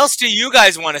 What else do you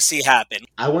guys want to see happen?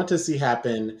 I want to see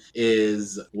happen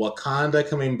is Wakanda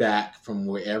coming back from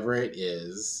wherever it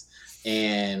is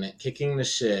and kicking the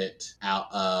shit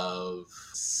out of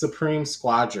Supreme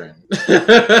Squadron.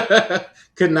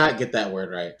 Could not get that word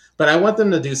right. But I want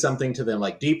them to do something to them,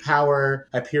 like depower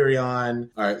Hyperion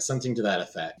or something to that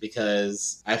effect.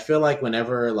 Because I feel like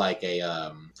whenever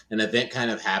an event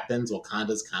kind of happens,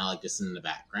 Wakanda's kind of like just in the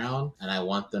background. And I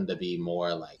want them to be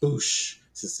more like, boosh.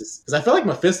 Because I feel like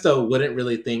Mephisto wouldn't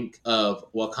really think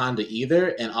of Wakanda either,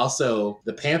 and also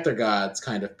the Panther gods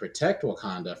kind of protect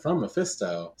Wakanda from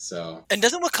Mephisto. So, and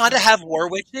doesn't Wakanda have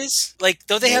war witches?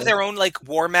 Don't they have their own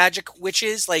war magic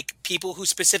witches, people who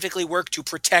specifically work to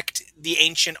protect the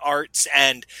ancient arts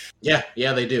and? Yeah,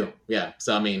 they do. Yeah,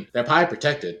 so I mean, they're probably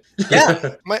protected.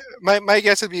 Yeah, my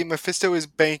guess would be Mephisto is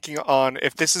banking on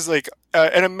if this is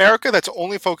an America that's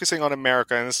only focusing on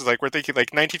America, and this is we're thinking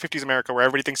 1950s America where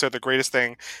everybody thinks they're the greatest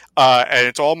thing, and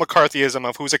it's all McCarthyism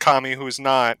of who's a commie, who's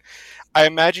not. I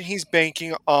imagine he's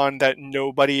banking on that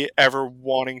nobody ever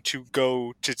wanting to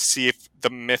go to see if the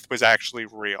myth was actually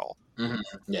real. Mm-hmm.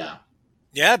 Yeah.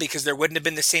 Yeah, because there wouldn't have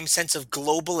been the same sense of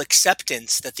global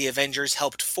acceptance that the Avengers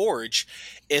helped forge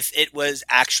if it was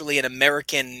actually an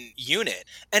American unit.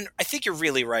 And I think you're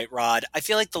really right, Rod. I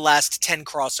feel like the last 10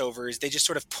 crossovers, they just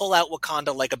sort of pull out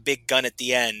Wakanda like a big gun at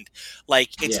the end.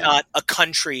 It's not a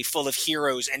country full of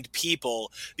heroes and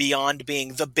people beyond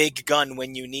being the big gun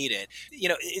when you need it.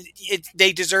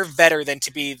 They deserve better than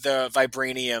to be the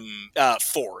Vibranium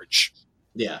forge.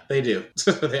 Yeah, they do.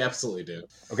 They absolutely do.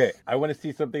 Okay, I want to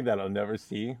see something that I'll never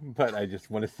see, but I just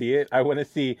want to see it. I want to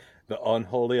see the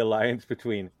unholy alliance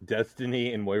between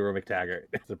Destiny and Moira McTaggart.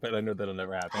 But I know that'll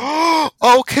never happen.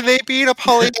 Oh, can they be in a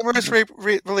polyamorous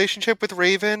relationship with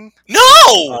Raven? No!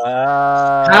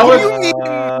 How would you need?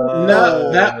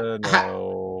 No.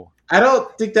 I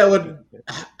don't think that would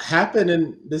happen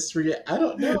in this. I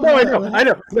don't know. No, I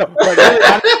know. No.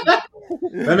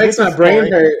 That makes my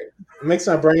brain hurt. It makes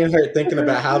my brain hurt thinking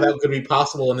about how that could be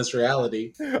possible in this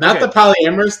reality. Not the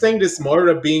polyamorous thing, just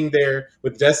Moira being there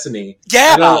with Destiny.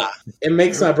 Yeah! It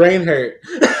makes my brain hurt.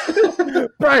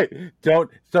 Right. Don't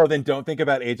think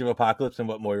about Age of Apocalypse and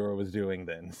what Moira was doing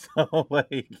then. So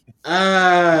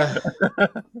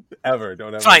ever.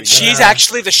 Don't ever. Fine, she's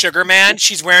actually the Sugar Man.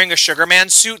 She's wearing a Sugar Man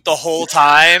suit the whole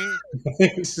time.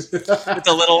 With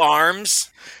the little arms.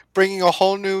 Bringing a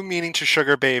whole new meaning to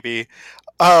Sugar Baby.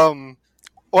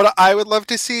 What I would love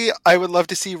to see,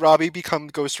 Robbie become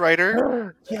Ghost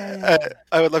Rider. Yeah.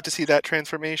 I would love to see that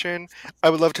transformation. I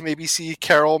would love to maybe see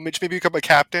Carol maybe become a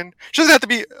captain. She doesn't have to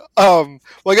be. Well,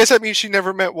 I guess that means she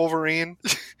never met Wolverine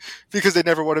because they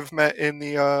never would have met in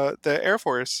the Air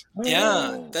Force.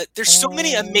 Yeah, there's so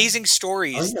many amazing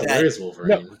stories. Where is Wolverine?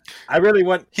 No, I really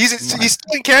want. He's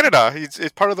still in Canada.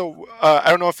 It's part of the. I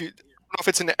don't know if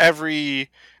it's in every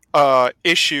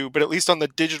issue, but at least on the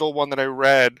digital one that I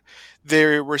read,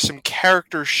 there were some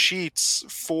character sheets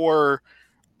for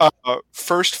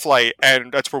First Flight,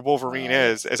 and that's where Wolverine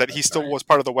is that he still was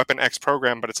part of the Weapon X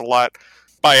program, but it's a lot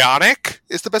bionic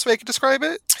is the best way I could describe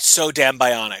it. So damn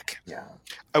bionic. Yeah.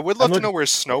 I would love to know where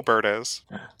Snowbird is.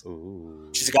 Ooh.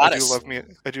 She's a goddess.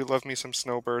 I do love me some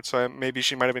Snowbird, so maybe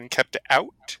she might have been kept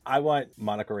out. I want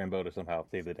Monica Rambeau to somehow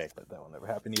save the day, but that will never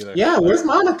happen either. Yeah, where's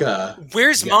Monica?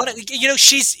 Where's Monica? You know,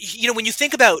 she's, you know, when you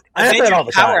think about Avengers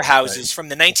powerhouses from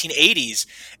the 1980s,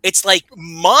 it's like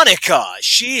Monica.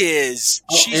 She's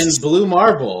and Blue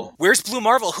Marvel. Where's Blue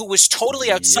Marvel, who was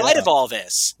totally outside of all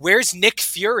this? Where's Nick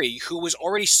Fury, who was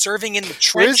already serving in the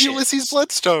trenches? Where's Ulysses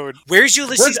Bloodstone? Where's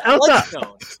Ulysses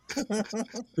Bloodstone?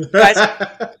 Guys,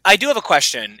 I do have a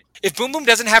question. If Boom Boom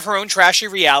doesn't have her own trashy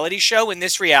reality show in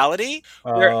this reality,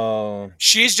 where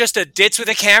she's just a ditz with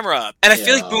a camera, and I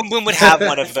feel like Boom Boom would have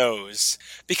one of those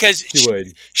because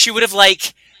she would have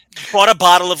like bought a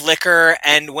bottle of liquor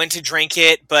and went to drink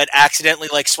it, but accidentally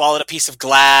like swallowed a piece of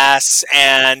glass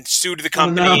and sued the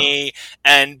company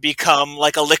and become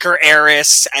like a liquor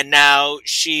heiress, and now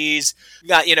she's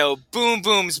got, you know, Boom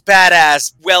Boom's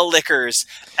badass well liquors,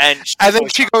 and then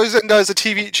she goes and does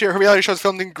her reality show is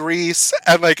filmed in Greece,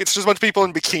 and like it's just a bunch of people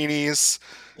in bikinis.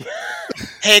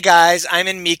 Hey guys, I'm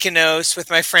in Mykonos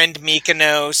with my friend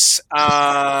Mykonos.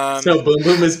 So Boom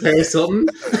Boom is Paris Hilton?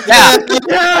 Yeah.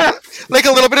 Like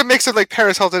a little bit of mix of like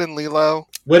Paris Hilton and Lilo.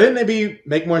 Wouldn't it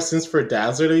make more sense for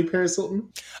Dazzler to be Paris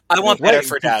Hilton? I want better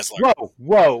for Dazzler.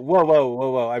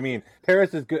 Whoa. I mean,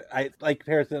 Paris is good. I like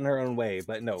Paris in her own way,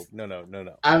 but no.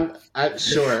 I'm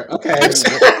sure. Okay.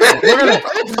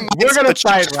 we're gonna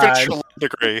side ride.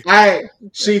 Degree.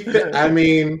 She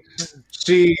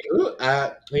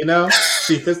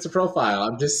fits the profile.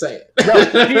 I'm just saying.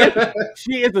 No,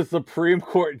 she is a Supreme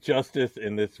Court justice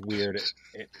in this weird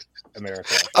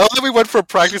America. I love that we went from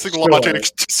practicing law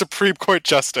to Supreme Court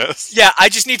justice. Yeah, I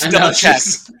just need to double check.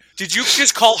 Did you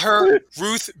just call her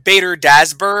Ruth Bader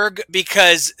Dasberg?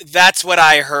 Because that's what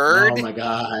I heard. Oh my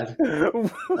god.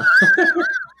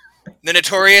 The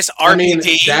notorious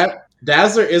RPD.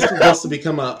 Dazzler is supposed to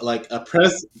become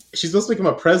she's supposed to become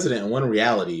a president in one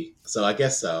reality, so I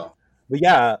guess so. But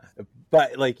yeah,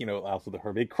 but like, you know, also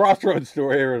her big crossroads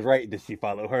story was right. Does she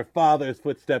follow her father's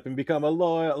footstep and become a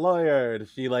lawyer?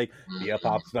 Does she like be a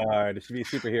pop star? Does she be a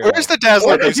superhero? Where's the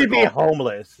Dazzler? Or does she be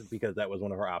homeless? Because that was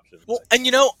one of her options. Well, and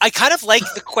you know, I kind of like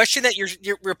the question that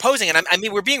you're posing, and I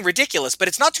mean, we're being ridiculous, but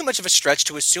it's not too much of a stretch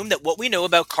to assume that what we know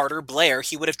about Carter Blair,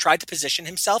 he would have tried to position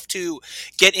himself to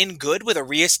get in good with a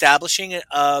reestablishing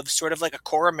of sort of like a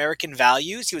core American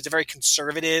values. He was a very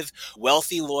conservative,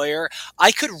 wealthy lawyer.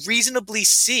 I could reasonably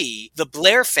see the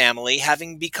Blair family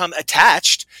having become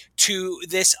attached to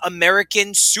this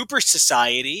American super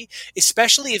society,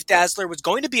 especially if Dazzler was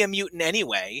going to be a mutant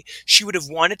anyway. She would have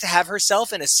wanted to have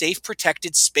herself in a safe,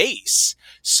 protected space.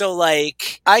 So,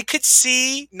 like, I could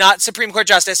see, not Supreme Court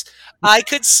Justice, I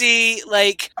could see,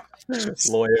 like,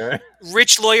 lawyer,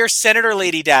 rich lawyer, Senator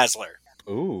Lady Dazzler.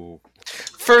 Ooh.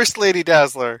 First Lady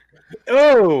Dazzler.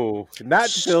 Oh, not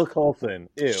Phil Coulson.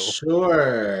 Ew.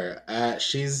 Sure.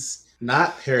 She's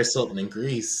not Paris Hilton in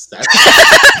Greece. That's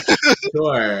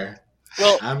sure.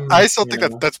 Well, I still think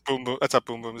that's Boom Boom. That's up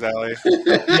Boom Boom's alley.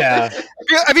 Yeah.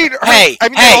 I mean, hey!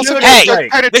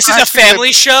 This is a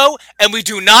family show, and we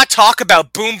do not talk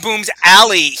about Boom Boom's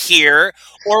alley here,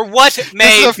 or what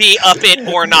may be up it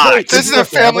or not. This is a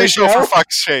family show for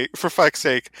fuck's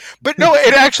sake. But no,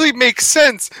 it actually makes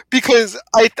sense because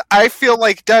I feel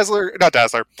like not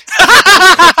Dazzler,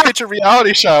 pitch a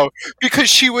reality show because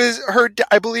she was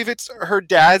I believe it's her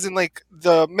dad's in like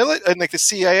the in like the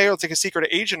CIA, or it's like a secret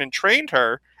agent, and trained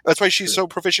her. That's why she's so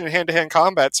proficient in hand-to-hand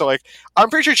combat. So like, I'm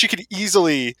pretty sure she could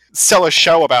easily sell a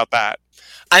show about that.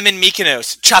 I'm in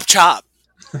Mykonos. Chop chop.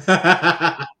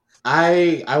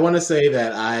 I want to say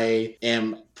that I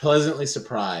am pleasantly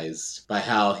surprised by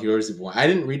how Heroes Reborn. I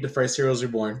didn't read the first Heroes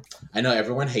Reborn. I know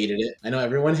everyone hated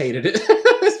it.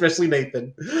 Especially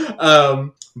Nathan.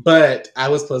 But I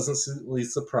was pleasantly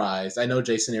surprised. I know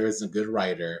Jason Aaron is a good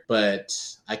writer, but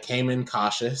I came in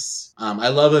cautious. I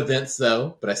love events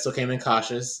though, but I still came in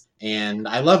cautious, and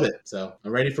I love it. So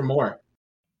I'm ready for more.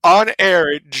 On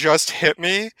air, it just hit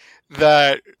me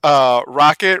that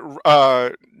Rocket,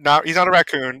 he's not a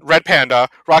raccoon, Red Panda,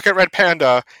 Rocket, Red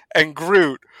Panda, and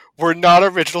Groot were not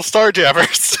original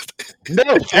Starjammers. No,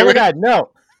 oh my god, no.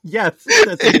 Yes,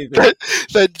 that's amazing.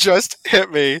 that just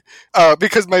hit me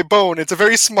because my bone, it's a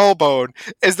very small bone,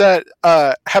 is that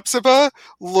Hepzibah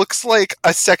looks like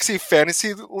a sexy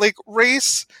fantasy like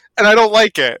race, and I don't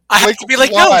like it. I have to be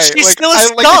like, no, she's still a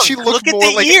skunk. Like that she looks Look at more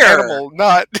the like ear. an animal,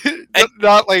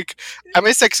 not like I'm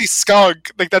a sexy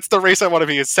skunk. Like that's the race I want to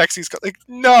be, a sexy skunk. Like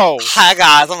no. Hi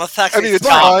guys, I'm a sexy I mean, it's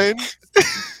skunk. fine.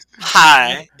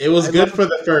 Hi. It was good for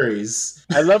the furries.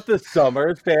 I love the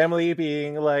Summers family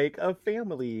being like a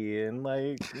family and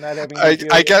like not having. I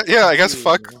guess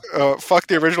fuck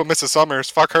the original Mrs. Summers.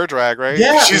 Fuck her drag, right?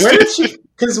 Yeah, where did she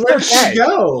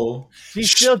go? She's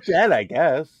still dead, I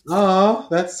guess. Oh,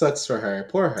 that sucks for her.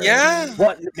 Poor her. Yeah.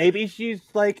 What? Maybe she's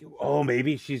like,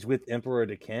 maybe she's with Emperor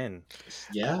Dekin.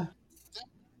 Yeah,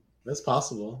 that's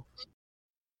possible.